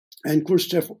 And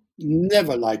Khrushchev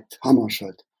never liked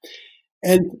Hammarskjöld.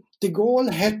 And de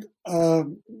Gaulle had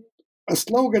a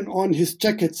slogan on his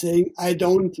jacket saying, "I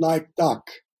don't like duck."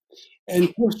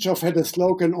 And Khrushchev had a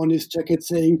slogan on his jacket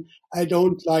saying, "I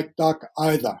don't like duck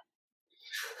either."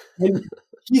 And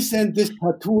he sent this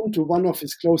cartoon to one of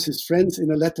his closest friends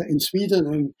in a letter in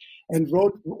Sweden and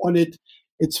wrote on it,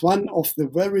 "It's one of the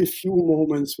very few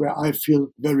moments where I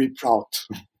feel very proud."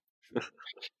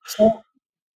 So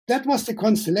that was the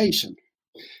constellation.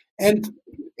 And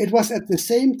it was at the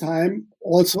same time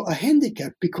also a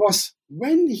handicap, because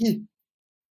when he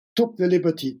took the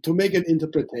liberty to make an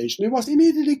interpretation, it was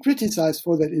immediately criticized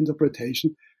for that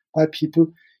interpretation by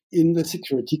people in the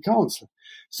Security Council.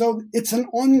 So it's an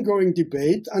ongoing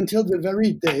debate until the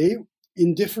very day,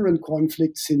 in different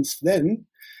conflicts since then,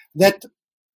 that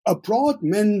a broad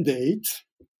mandate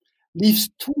leaves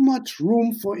too much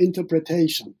room for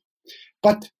interpretation.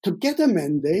 But to get a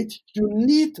mandate, you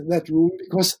need that room,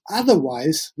 because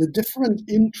otherwise the different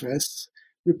interests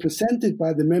represented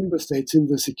by the member states in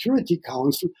the Security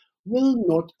Council will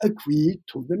not agree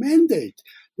to the mandate.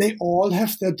 They all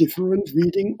have their different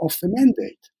reading of the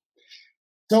mandate.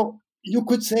 So you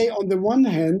could say, on the one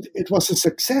hand, it was a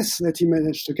success that he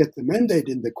managed to get the mandate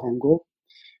in the Congo.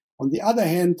 On the other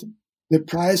hand, the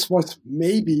price was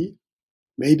maybe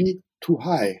too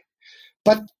high.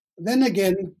 But then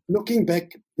again, looking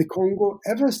back, the Congo,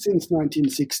 ever since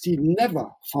 1960, never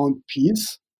found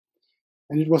peace.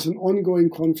 And it was an ongoing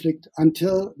conflict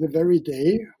until the very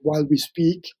day while we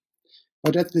speak.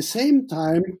 But at the same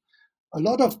time, a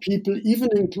lot of people, even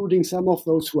including some of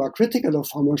those who are critical of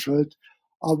Hammarskjöld,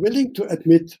 are willing to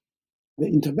admit the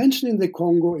intervention in the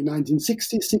Congo in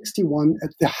 1960-61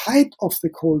 at the height of the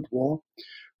Cold War,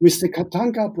 with the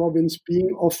Katanga province being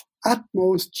of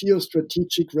utmost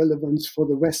geostrategic relevance for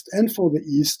the West and for the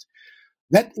East.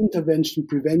 That intervention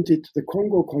prevented the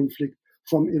Congo conflict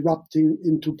from erupting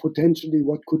into potentially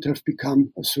what could have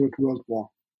become a third world war.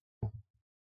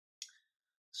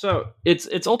 So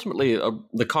it's ultimately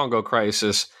the Congo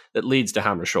crisis that leads to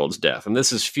Hammarskjöld's death, and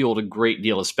this has fueled a great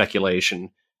deal of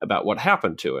speculation about what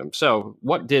happened to him. So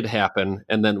what did happen,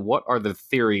 and then what are the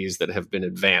theories that have been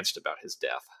advanced about his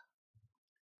death?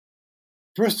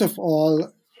 First of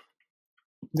all,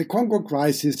 the Congo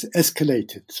crisis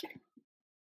escalated.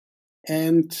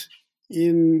 And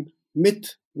in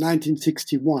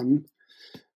mid-1961,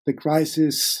 the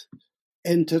crisis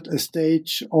entered a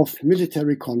stage of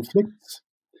military conflicts,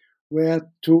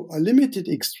 where to a limited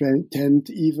extent,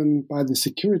 even by the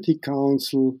Security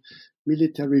Council,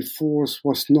 military force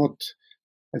was not,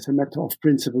 as a matter of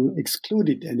principle,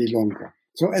 excluded any longer.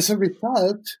 So as a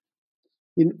result,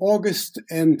 in August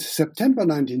and September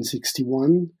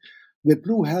 1961, the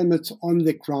Blue Helmets on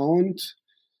the ground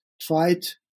tried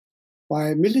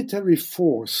by military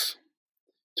force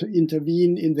to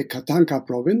intervene in the Katanga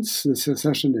province, the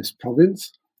secessionist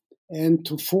province, and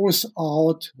to force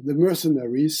out the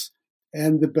mercenaries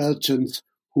and the Belgians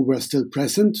who were still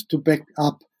present to back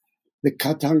up the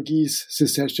Katangese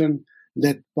secession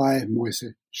led by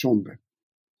Moise Tshombe.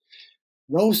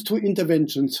 Those two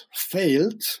interventions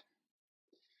failed,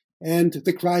 and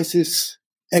the crisis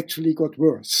actually got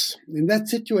worse. In that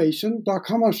situation, Dag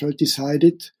Hammarskjöld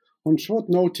decided on short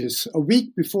notice, a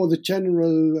week before the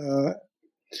General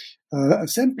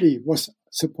Assembly was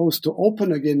supposed to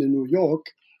open again in New York,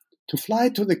 to fly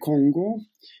to the Congo,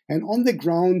 and on the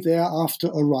ground there after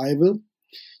arrival,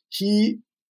 he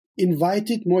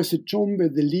invited Moise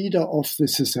Tshombe, the leader of the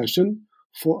secession,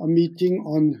 for a meeting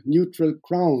on neutral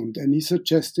ground, and he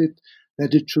suggested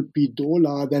that it should be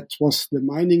Dola, that was the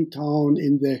mining town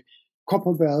in the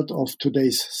copper belt of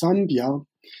today's Zambia,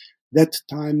 that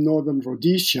time northern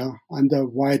Rhodesia under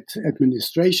white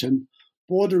administration,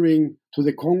 bordering to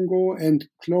the Congo and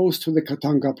close to the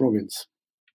Katanga province.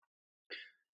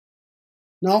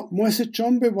 Now, Moise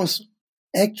Tshombe was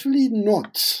actually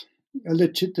not a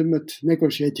legitimate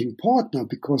negotiating partner,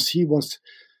 because he was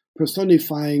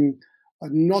personifying a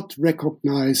not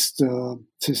recognized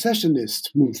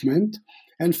secessionist movement,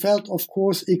 and felt, of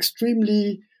course,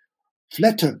 extremely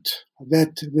flattered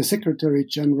that the Secretary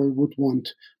General would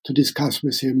want to discuss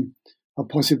with him a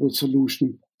possible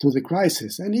solution to the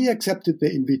crisis. And he accepted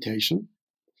the invitation.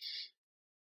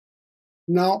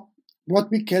 Now, what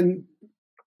we can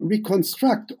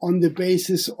reconstruct on the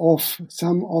basis of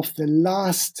some of the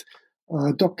last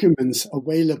documents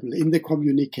available in the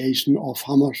communication of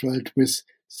Hammarskjöld with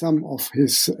some of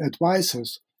his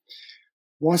advisors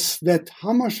was that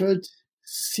Hammarskjöld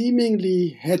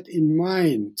seemingly had in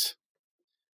mind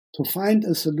to find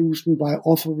a solution by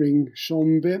offering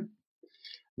Tshombe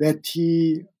that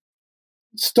he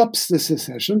stops the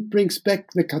secession, brings back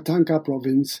the Katanga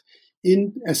province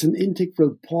in as an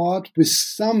integral part with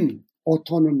some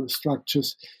autonomous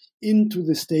structures into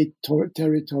the state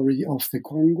territory of the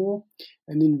Congo,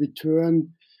 and in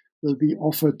return will be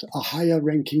offered a higher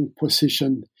ranking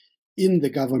position in the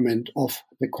government of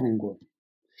the Congo.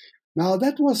 Now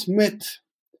that was met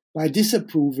by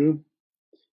disapproval,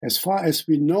 as far as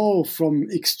we know from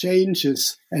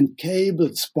exchanges and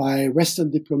cables by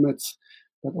Western diplomats,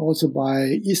 but also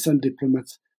by Eastern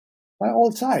diplomats, by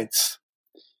all sides,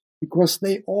 because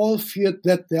they all feared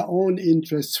that their own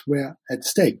interests were at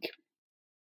stake.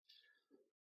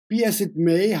 Be as it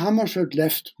may, Hammarskjöld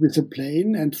left with a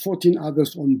plane and 14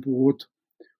 others on board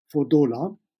for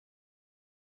Dola.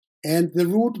 And the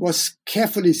route was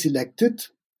carefully selected.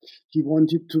 He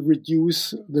wanted to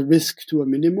reduce the risk to a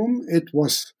minimum. It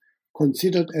was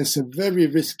considered as a very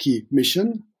risky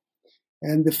mission.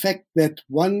 And the fact that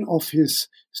one of his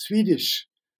Swedish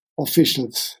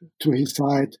officials to his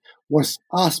side was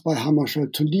asked by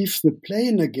Hammarskjöld to leave the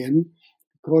plane again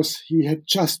because he had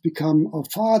just become a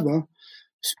father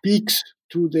speaks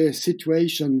to the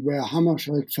situation where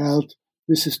Hammarskjöld felt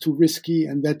this is too risky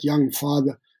and that young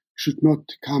father should not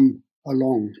come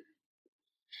along.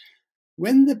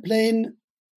 When the plane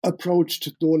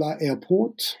approached Dola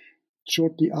airport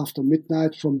shortly after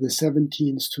midnight from the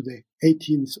 17th to the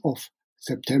 18th of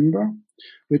September,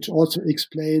 which also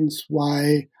explains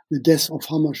why the death of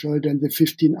Hammarskjöld and the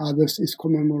 15 others is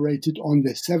commemorated on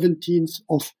the 17th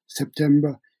of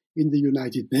September in the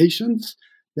United Nations.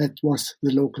 That was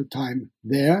the local time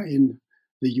there in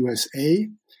the USA.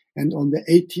 And on the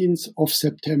 18th of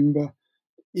September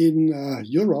in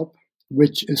Europe,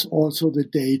 which is also the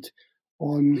date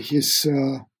on his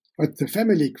at the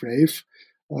family grave.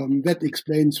 That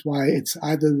explains why it's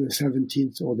either the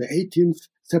 17th or the 18th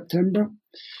September.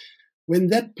 When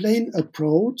that plane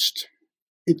approached,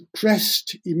 it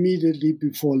crashed immediately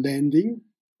before landing,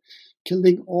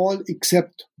 killing all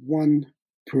except one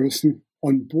person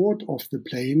on board of the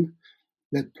plane.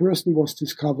 That person was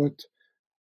discovered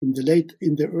in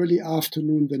the early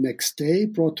afternoon the next day,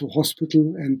 brought to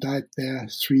hospital and died there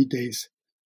 3 days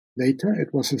later.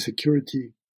 It was a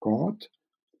security guard.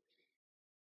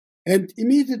 And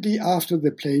immediately after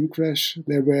the plane crash,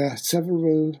 there were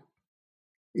several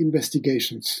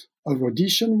investigations, a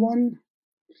Rhodesian one,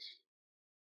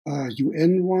 a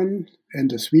UN one,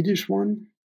 and a Swedish one.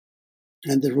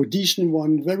 And the Rhodesian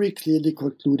one very clearly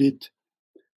concluded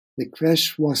the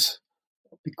crash was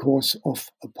because of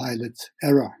a pilot's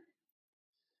error.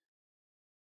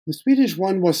 The Swedish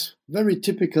one was very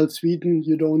typical Sweden.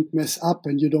 You don't mess up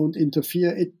and you don't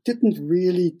interfere. It didn't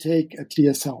really take a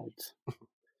clear sound.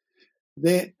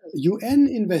 The UN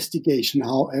investigation,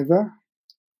 however,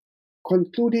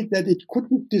 concluded that it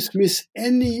couldn't dismiss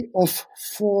any of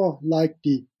four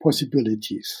likely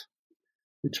possibilities,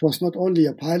 which was not only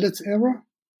a pilot's error,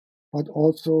 but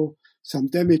also some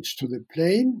damage to the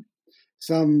plane,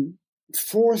 some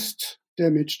forced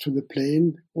damage to the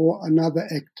plane, or another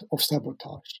act of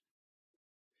sabotage.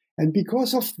 And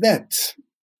because of that,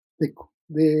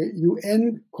 the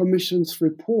UN Commission's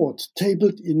report,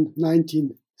 tabled in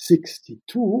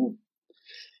 1962,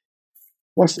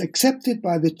 was accepted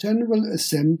by the General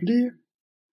Assembly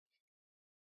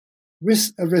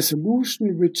with a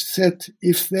resolution which said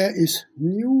if there is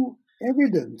new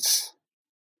evidence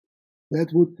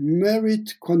that would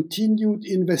merit continued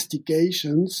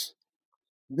investigations,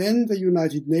 then the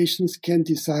United Nations can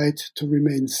decide to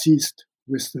remain seized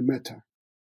with the matter.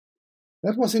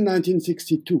 That was in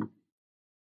 1962.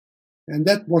 And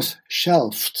that was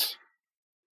shelved.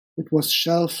 It was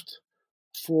shelved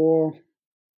for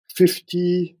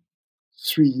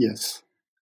 53 years.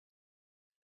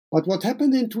 But what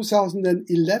happened in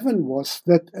 2011 was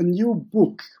that a new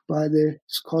book by the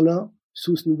scholar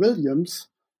Susan Williams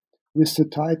with the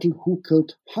title Who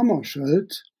Killed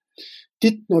Hammarskjöld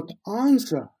did not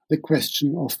answer the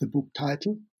question of the book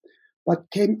title, but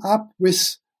came up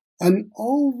with an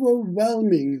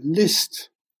overwhelming list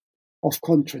of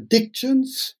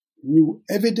contradictions, new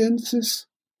evidences,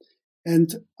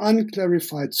 and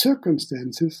unclarified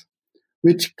circumstances,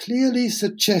 which clearly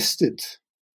suggested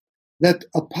that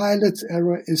a pilot's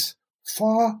error is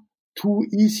far too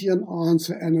easy an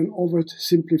answer and an overt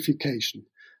simplification,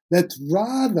 that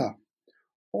rather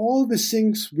all the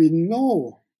things we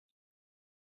know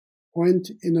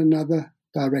point in another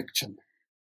direction.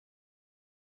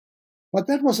 But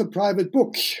that was a private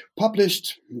book,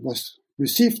 published, was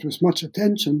received with much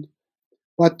attention,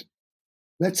 but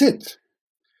That's it.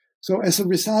 So as a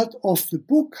result of the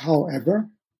book, however,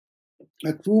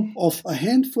 a group of a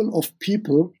handful of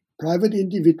people, private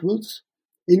individuals,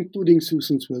 including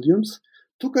Susan Williams,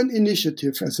 took an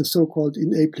initiative as a so-called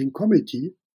enabling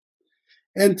committee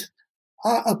and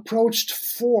approached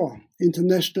 4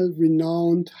 international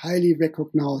renowned, highly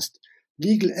recognized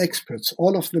legal experts,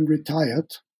 all of them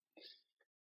retired,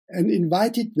 and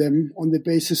invited them on the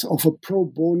basis of a pro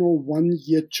bono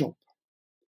 1-year job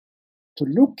to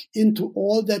look into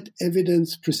all that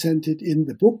evidence presented in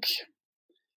the book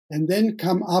and then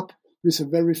come up with a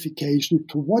verification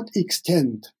to what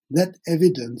extent that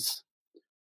evidence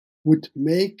would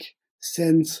make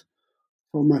sense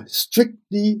from a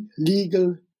strictly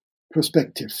legal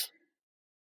perspective.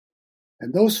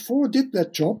 And those 4 did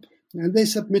that job, and they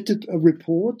submitted a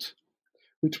report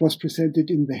which was presented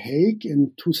in The Hague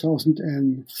in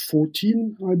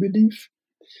 2014, I believe.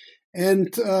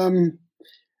 And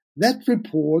that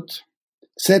report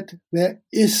said there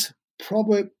is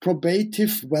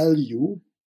probative value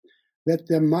that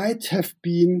there might have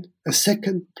been a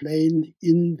second plane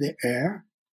in the air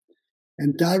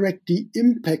and directly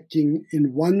impacting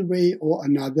in one way or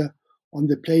another on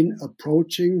the plane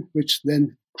approaching, which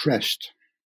then crashed.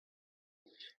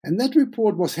 And that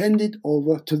report was handed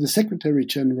over to the Secretary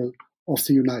General of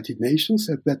the United Nations,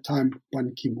 at that time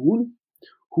Ban Ki-moon,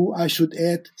 who, I should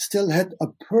add, still had a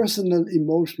personal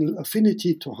emotional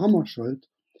affinity to Hammarskjöld,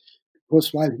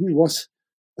 because while he was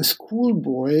a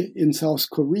schoolboy in South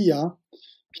Korea,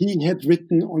 he had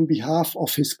written on behalf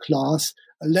of his class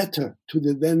a letter to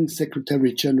the then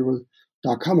Secretary General,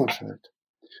 Dag Hammarskjöld.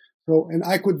 So, and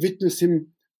I could witness him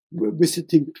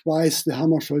visiting twice the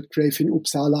Hammarskjöld grave in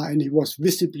Uppsala, and he was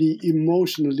visibly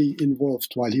emotionally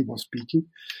involved while he was speaking.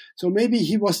 So maybe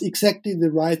he was exactly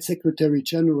the right Secretary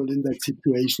General in that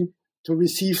situation to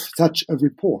receive such a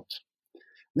report.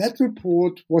 That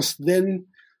report was then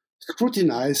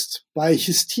scrutinized by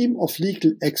his team of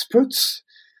legal experts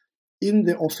in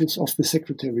the office of the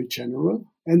Secretary General,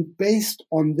 and based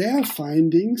on their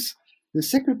findings, the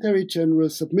Secretary General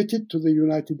submitted to the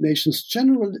United Nations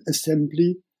General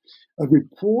Assembly a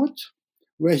report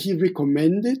where he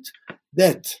recommended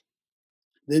that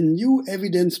the new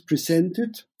evidence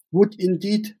presented would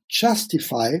indeed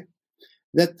justify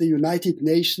that the United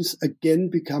Nations again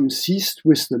become seized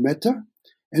with the matter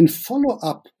and follow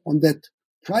up on that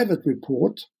private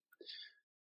report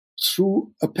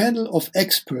through a panel of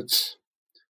experts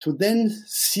to then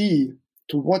see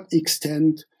to what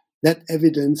extent that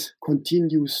evidence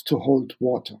continues to hold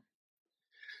water.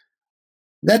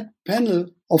 That panel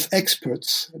of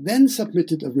experts then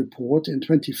submitted a report in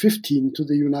 2015 to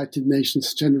the United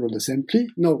Nations General Assembly,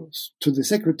 to the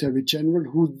Secretary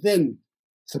General, who then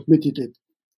submitted it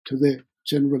to the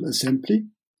General Assembly.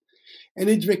 And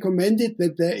it recommended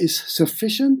that there is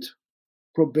sufficient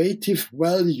probative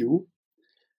value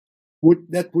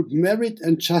that would merit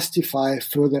and justify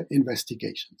further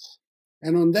investigations.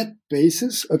 And on that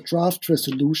basis, a draft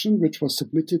resolution, which was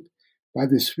submitted by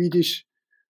the Swedish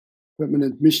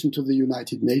Permanent Mission to the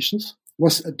United Nations,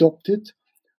 was adopted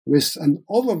with an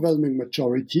overwhelming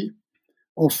majority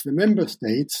of the member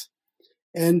states,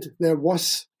 and there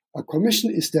was a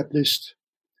commission established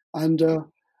under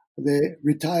the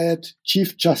retired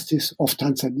Chief Justice of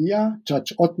Tanzania,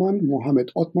 Judge Othman,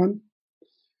 Mohamed Othman,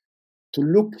 to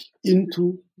look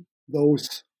into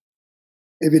those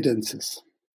evidences.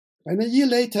 And a year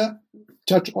later,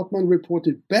 Judge Othman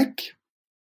reported back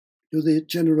to the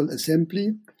General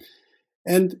Assembly,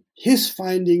 and his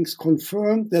findings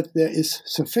confirmed that there is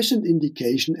sufficient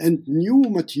indication and new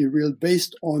material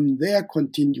based on their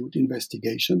continued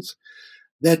investigations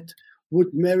that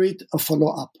would merit a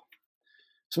follow-up.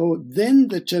 So then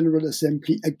the General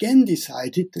Assembly again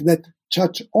decided that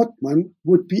Judge Othman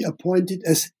would be appointed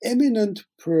as eminent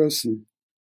person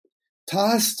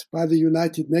tasked by the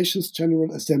United Nations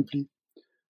General Assembly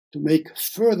to make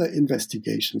further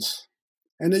investigations.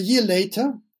 And a year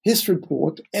later, his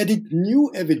report added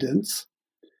new evidence,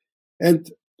 and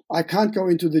I can't go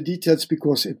into the details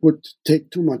because it would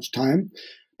take too much time,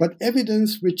 but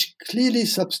evidence which clearly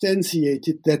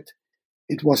substantiated that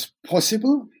it was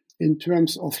possible in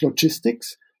terms of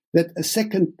logistics that a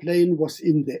second plane was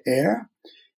in the air.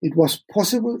 It was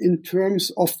possible in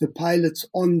terms of the pilots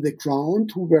on the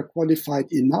ground who were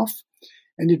qualified enough,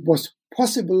 and it was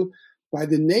possible by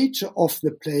the nature of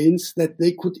the planes that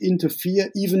they could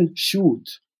interfere, even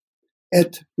shoot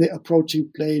at the approaching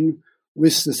plane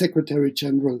with the Secretary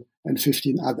General and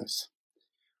 15 others.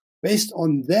 Based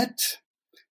on that,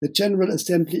 the General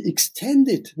Assembly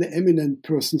extended the eminent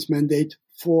person's mandate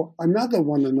for another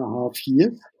 1.5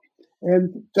 years,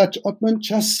 and Judge Othman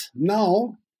just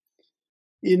now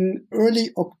in early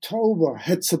October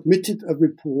had submitted a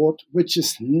report which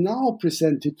is now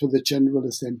presented to the General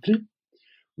Assembly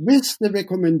with the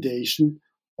recommendation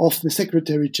of the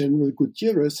Secretary General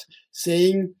Gutierrez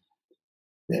saying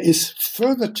there is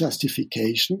further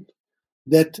justification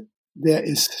that there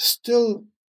is still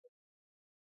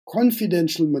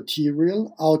confidential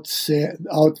material out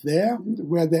there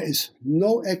where there is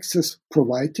no access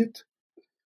provided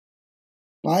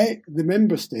by the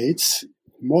member states,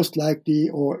 most likely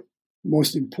or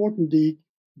most importantly,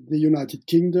 the United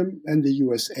Kingdom and the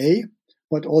USA,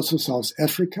 but also South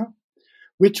Africa,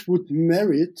 which would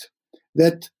merit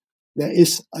that there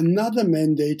is another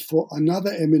mandate for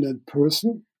another eminent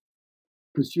person,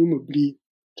 presumably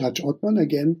Judge Ottman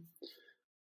again,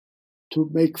 to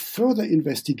make further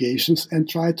investigations and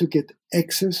try to get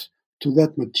access to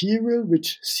that material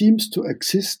which seems to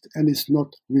exist and is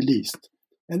not released.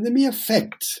 And the mere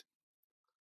fact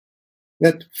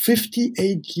that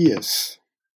 58 years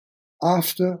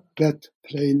after that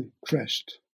plane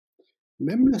crashed,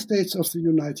 member states of the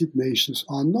United Nations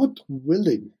are not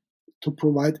willing to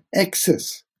provide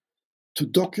access to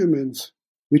documents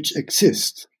which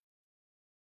exist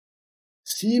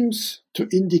seems to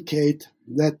indicate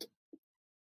that,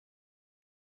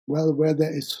 well, where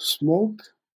there is smoke,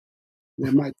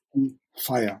 there might be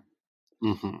fire.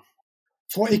 Mm-hmm.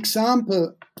 For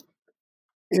example,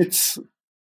 it's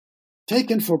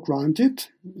taken for granted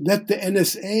that the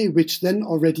NSA, which then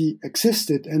already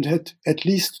existed and had at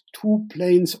least 2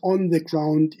 planes on the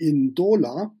ground in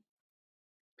Dola,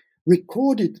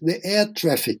 recorded the air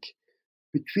traffic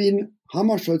between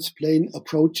Hammarskjöld's plane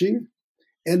approaching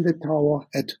and the tower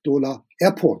at Dola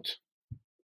Airport.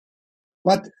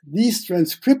 But these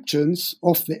transcriptions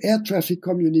of the air traffic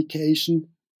communication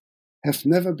have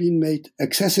never been made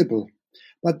accessible.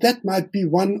 But that might be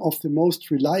one of the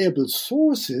most reliable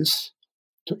sources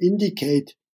to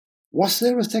indicate, was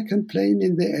there a second plane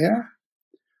in the air?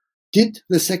 Did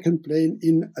the second plane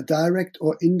in a direct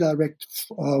or indirect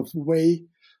way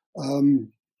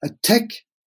attack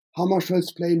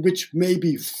Hammarskjöld's plane, which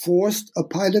maybe forced a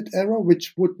pilot error,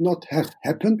 which would not have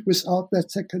happened without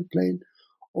that second plane,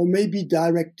 or maybe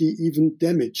directly even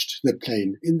damaged the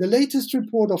plane? In the latest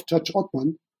report of Judge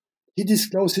Ottman, he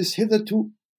discloses hitherto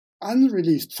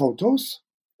unreleased photos,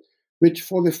 which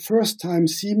for the first time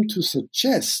seem to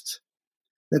suggest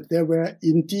that there were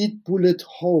indeed bullet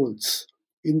holes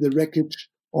in the wreckage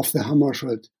of the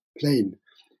Hammarskjöld plane.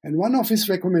 And one of his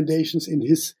recommendations in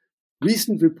his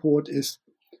recent report is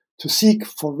to seek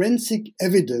forensic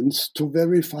evidence to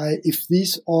verify if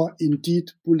these are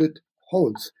indeed bullet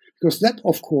holes, because that,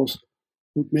 of course,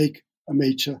 would make a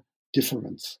major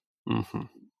difference. Mm-hmm.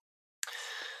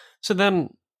 So then,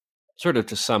 sort of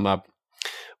to sum up,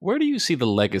 where do you see the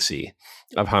legacy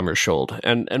of Hammarskjöld,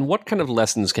 and what kind of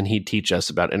lessons can he teach us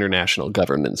about international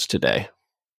governance today?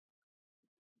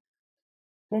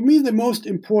 For me, the most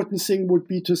important thing would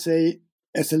be to say,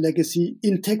 as a legacy,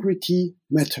 integrity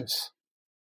matters.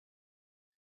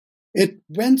 It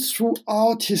went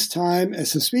throughout his time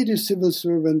as a Swedish civil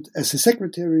servant, as a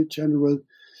Secretary General.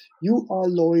 You are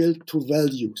loyal to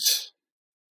values,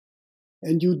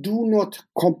 and you do not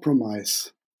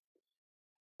compromise.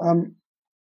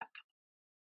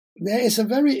 There is a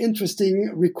very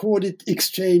interesting recorded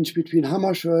exchange between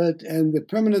Hammarskjöld and the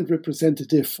permanent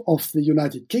representative of the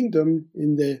United Kingdom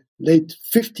in the late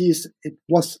 50s. It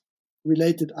was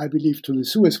related, I believe, to the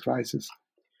Suez Crisis,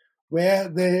 where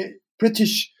the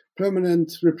British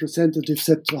permanent representative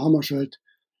said to Hammarskjöld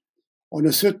on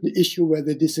a certain issue where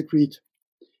they disagreed,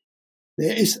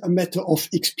 there is a matter of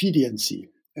expediency.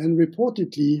 And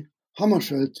reportedly,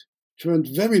 Hammarskjöld turned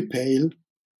very pale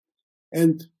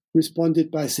and responded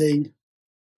by saying,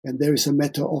 and there is a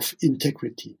matter of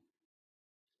integrity.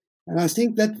 And I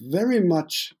think that very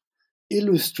much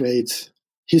illustrates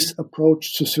his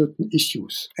approach to certain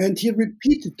issues. And he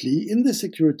repeatedly, in the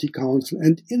Security Council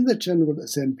and in the General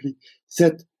Assembly,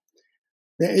 said,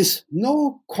 there is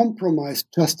no compromise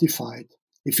justified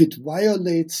if it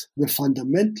violates the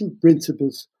fundamental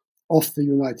principles of the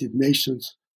United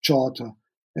Nations Charter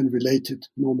and related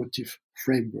normative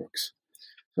frameworks.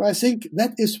 So I think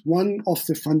that is one of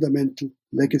the fundamental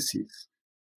legacies.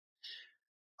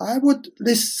 I would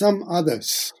list some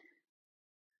others.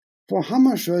 For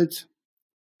Hammarskjöld,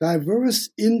 diverse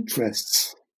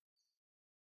interests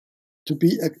to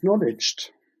be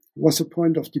acknowledged was a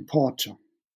point of departure.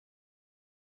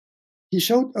 He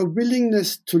showed a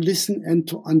willingness to listen and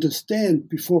to understand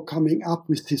before coming up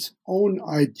with his own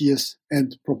ideas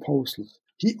and proposals.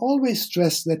 He always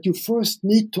stressed that you first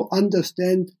need to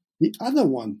understand the other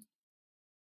one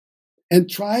and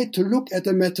try to look at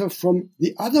the matter from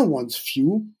the other one's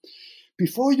view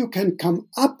before you can come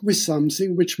up with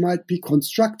something which might be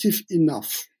constructive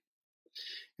enough.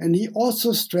 And he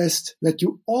also stressed that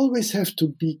you always have to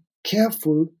be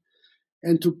careful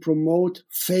and to promote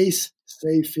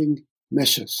face-saving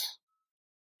measures.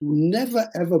 Do never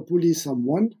ever bully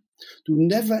someone. Do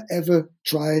never ever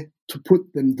try to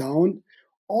put them down.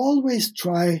 Always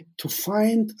try to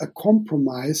find a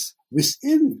compromise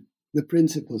within the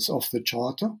principles of the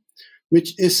Charter,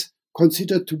 which is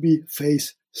considered to be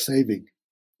face-saving.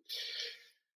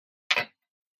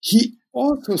 He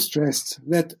also stressed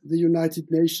that the United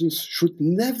Nations should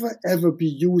never ever be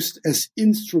used as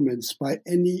instruments by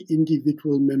any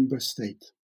individual member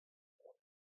state.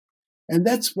 And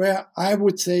that's where I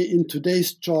would say in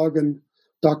today's jargon,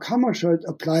 Dag Hammarskjöld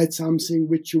applied something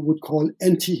which you would call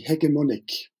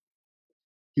anti-hegemonic.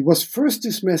 He was first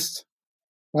dismissed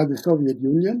by the Soviet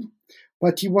Union,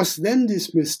 but he was then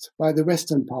dismissed by the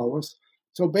Western powers.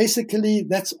 So basically,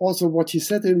 that's also what he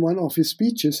said in one of his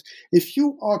speeches. If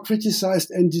you are criticized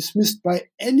and dismissed by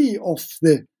any of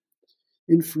the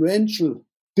influential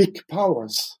big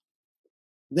powers,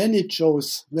 then it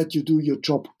shows that you do your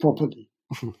job properly.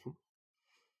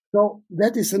 So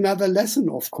that is another lesson,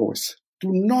 of course. Do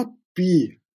not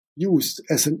be used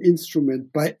as an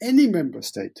instrument by any member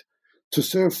state to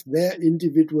serve their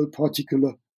individual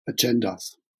particular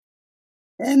agendas.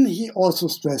 And he also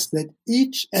stressed that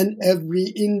each and every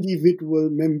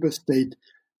individual member state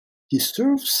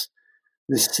deserves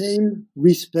the same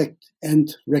respect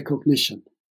and recognition.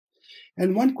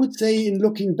 And one could say, in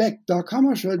looking back, Dag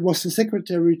Hammarskjöld was the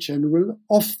Secretary General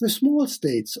of the small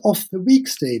states, of the weak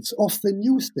states, of the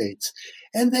new states.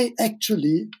 And they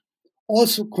actually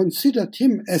also considered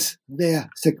him as their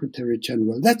Secretary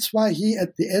General. That's why he,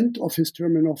 at the end of his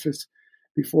term in office,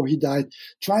 before he died,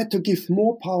 tried to give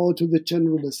more power to the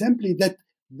General Assembly, that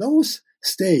those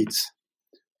states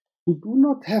who do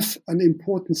not have an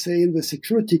important say in the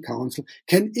Security Council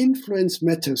can influence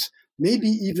matters, maybe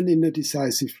even in a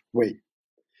decisive way.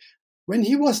 When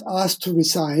he was asked to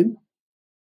resign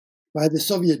by the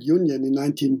Soviet Union in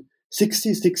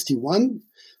 1960-61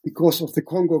 because of the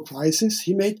Congo crisis,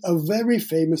 he made a very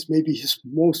famous, maybe his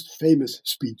most famous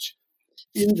speech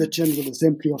in the General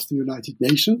Assembly of the United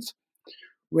Nations,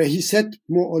 where he said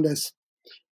more or less,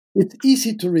 it's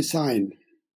easy to resign.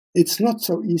 It's not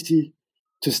so easy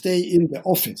to stay in the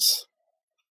office.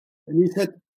 And he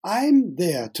said, I'm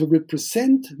there to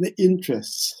represent the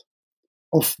interests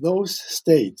of those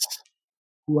states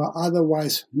who are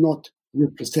otherwise not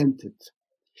represented.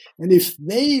 And if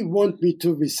they want me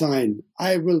to resign,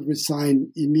 I will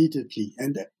resign immediately.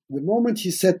 And the moment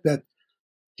he said that,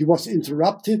 he was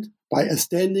interrupted by a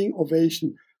standing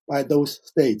ovation by those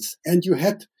states. And you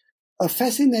had a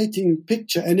fascinating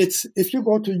picture. And it's, if you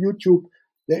go to YouTube,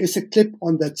 there is a clip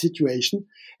on that situation.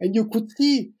 And you could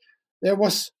see there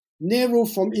was Nehru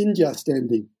from India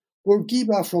standing,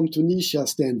 Bourguiba from Tunisia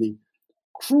standing,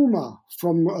 Nkrumah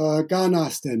from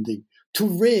Ghana standing,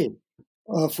 Touré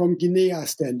from Guinea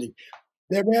standing.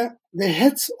 There were the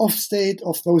heads of state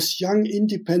of those young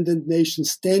independent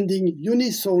nations standing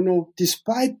unisono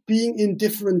despite being in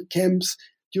different camps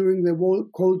during the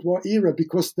Cold War era,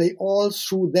 because they all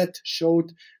through that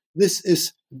showed this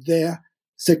is their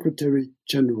Secretary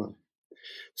General.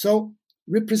 So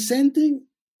representing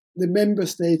the member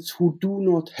states who do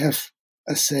not have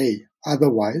a say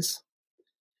otherwise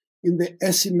in the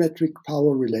asymmetric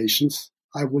power relations,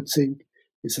 I would think,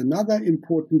 is another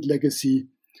important legacy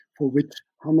for which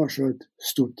Hammarskjöld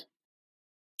stood.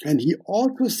 And he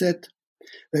also said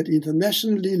that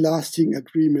internationally lasting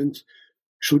agreements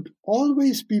should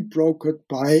always be brokered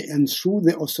by and through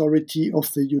the authority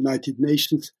of the United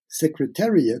Nations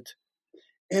Secretariat.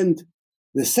 And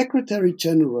the Secretary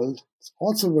General, it's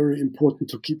also very important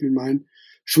to keep in mind,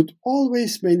 should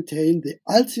always maintain the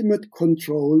ultimate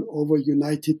control over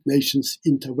United Nations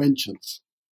interventions.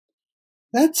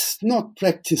 That's not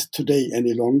practiced today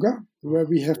any longer, where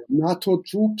we have NATO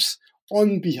troops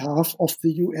on behalf of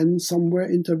the UN somewhere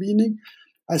intervening.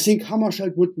 I think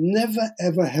Hammarskjöld would never,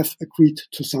 ever have agreed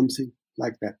to something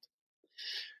like that.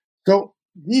 So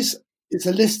this is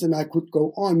a list, and I could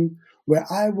go on, where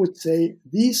I would say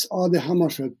these are the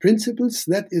Hammarskjöld principles.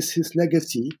 That is his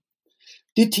legacy.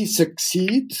 Did he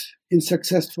succeed in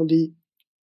successfully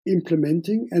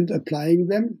implementing and applying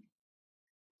them?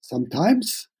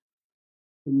 Sometimes.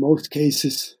 In most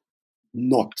cases,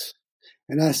 not.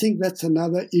 And I think that's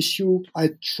another issue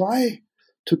I try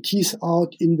to tease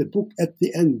out in the book at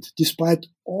the end. Despite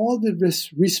all the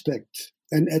respect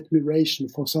and admiration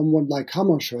for someone like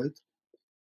Hammarskjöld,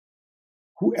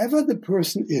 whoever the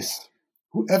person is,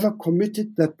 whoever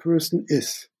committed that person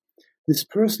is, this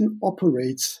person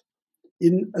operates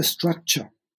in a structure.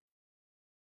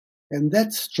 And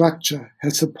that structure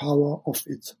has a power of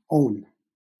its own.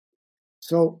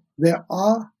 So there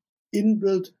are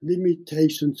inbuilt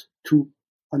limitations to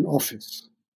an office.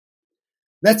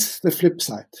 That's the flip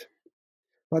side.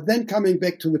 But then coming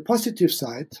back to the positive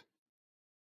side,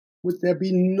 would there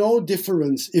be no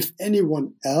difference if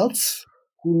anyone else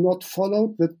who not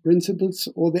followed the principles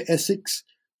or the ethics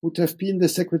would have been the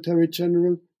Secretary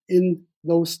General in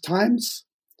those times?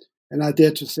 And I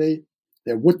dare to say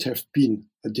there would have been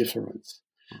a difference.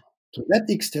 To that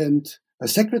extent, a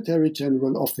Secretary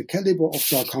General of the caliber of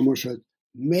Dag Hammarskjöld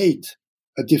made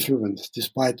a difference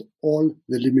despite all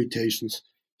the limitations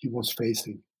he was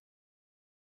facing.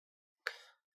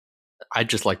 I'd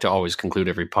just like to always conclude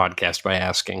every podcast by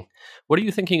asking, what are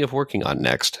you thinking of working on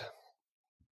next?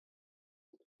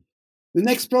 The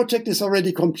next project is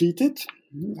already completed.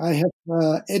 I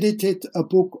have edited a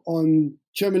book on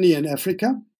Germany and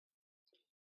Africa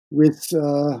with,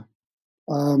 so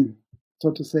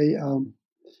to say, an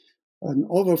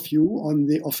overview on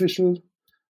the official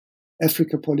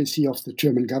Africa policy of the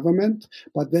German government,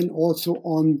 but then also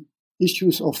on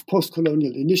issues of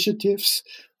post-colonial initiatives,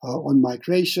 on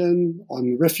migration,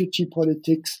 on refugee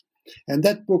politics. And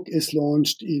that book is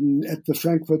launched at the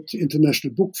Frankfurt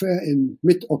International Book Fair in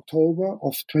mid-October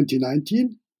of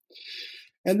 2019.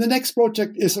 And the next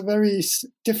project is a very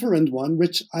different one,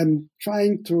 which I'm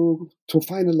trying to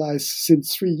finalize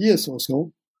since 3 years or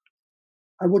so.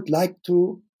 I would like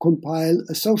to compile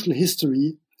a social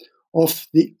history of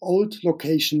the old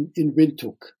location in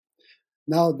Windhoek.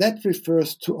 Now, that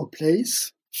refers to a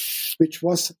place which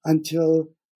was until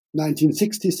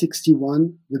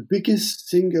 1960-61 the biggest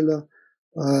singular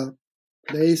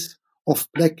place of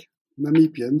black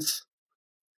Namibians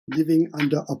living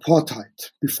under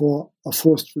apartheid before a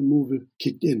forced removal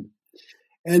kicked in.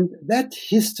 And that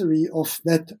history of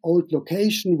that old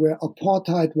location where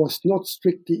apartheid was not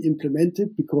strictly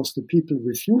implemented because the people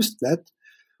refused that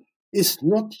is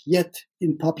not yet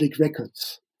in public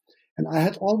records. And I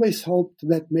had always hoped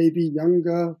that maybe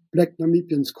younger black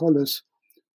Namibian scholars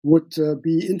would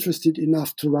be interested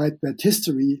enough to write that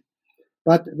history,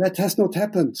 but that has not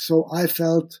happened. So I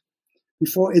felt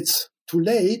before it's too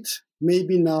late,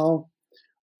 maybe now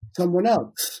someone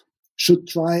else should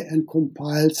try and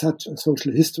compile such a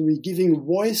social history, giving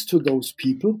voice to those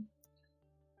people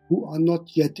who are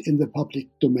not yet in the public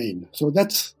domain. So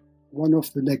that's one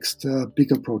of the next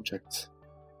bigger projects.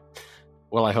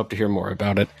 Well, I hope to hear more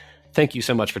about it. Thank you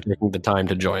so much for taking the time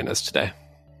to join us today.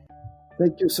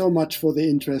 Thank you so much for the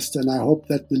interest, and I hope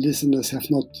that the listeners have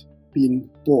not been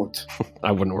bored.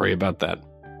 I wouldn't worry about that.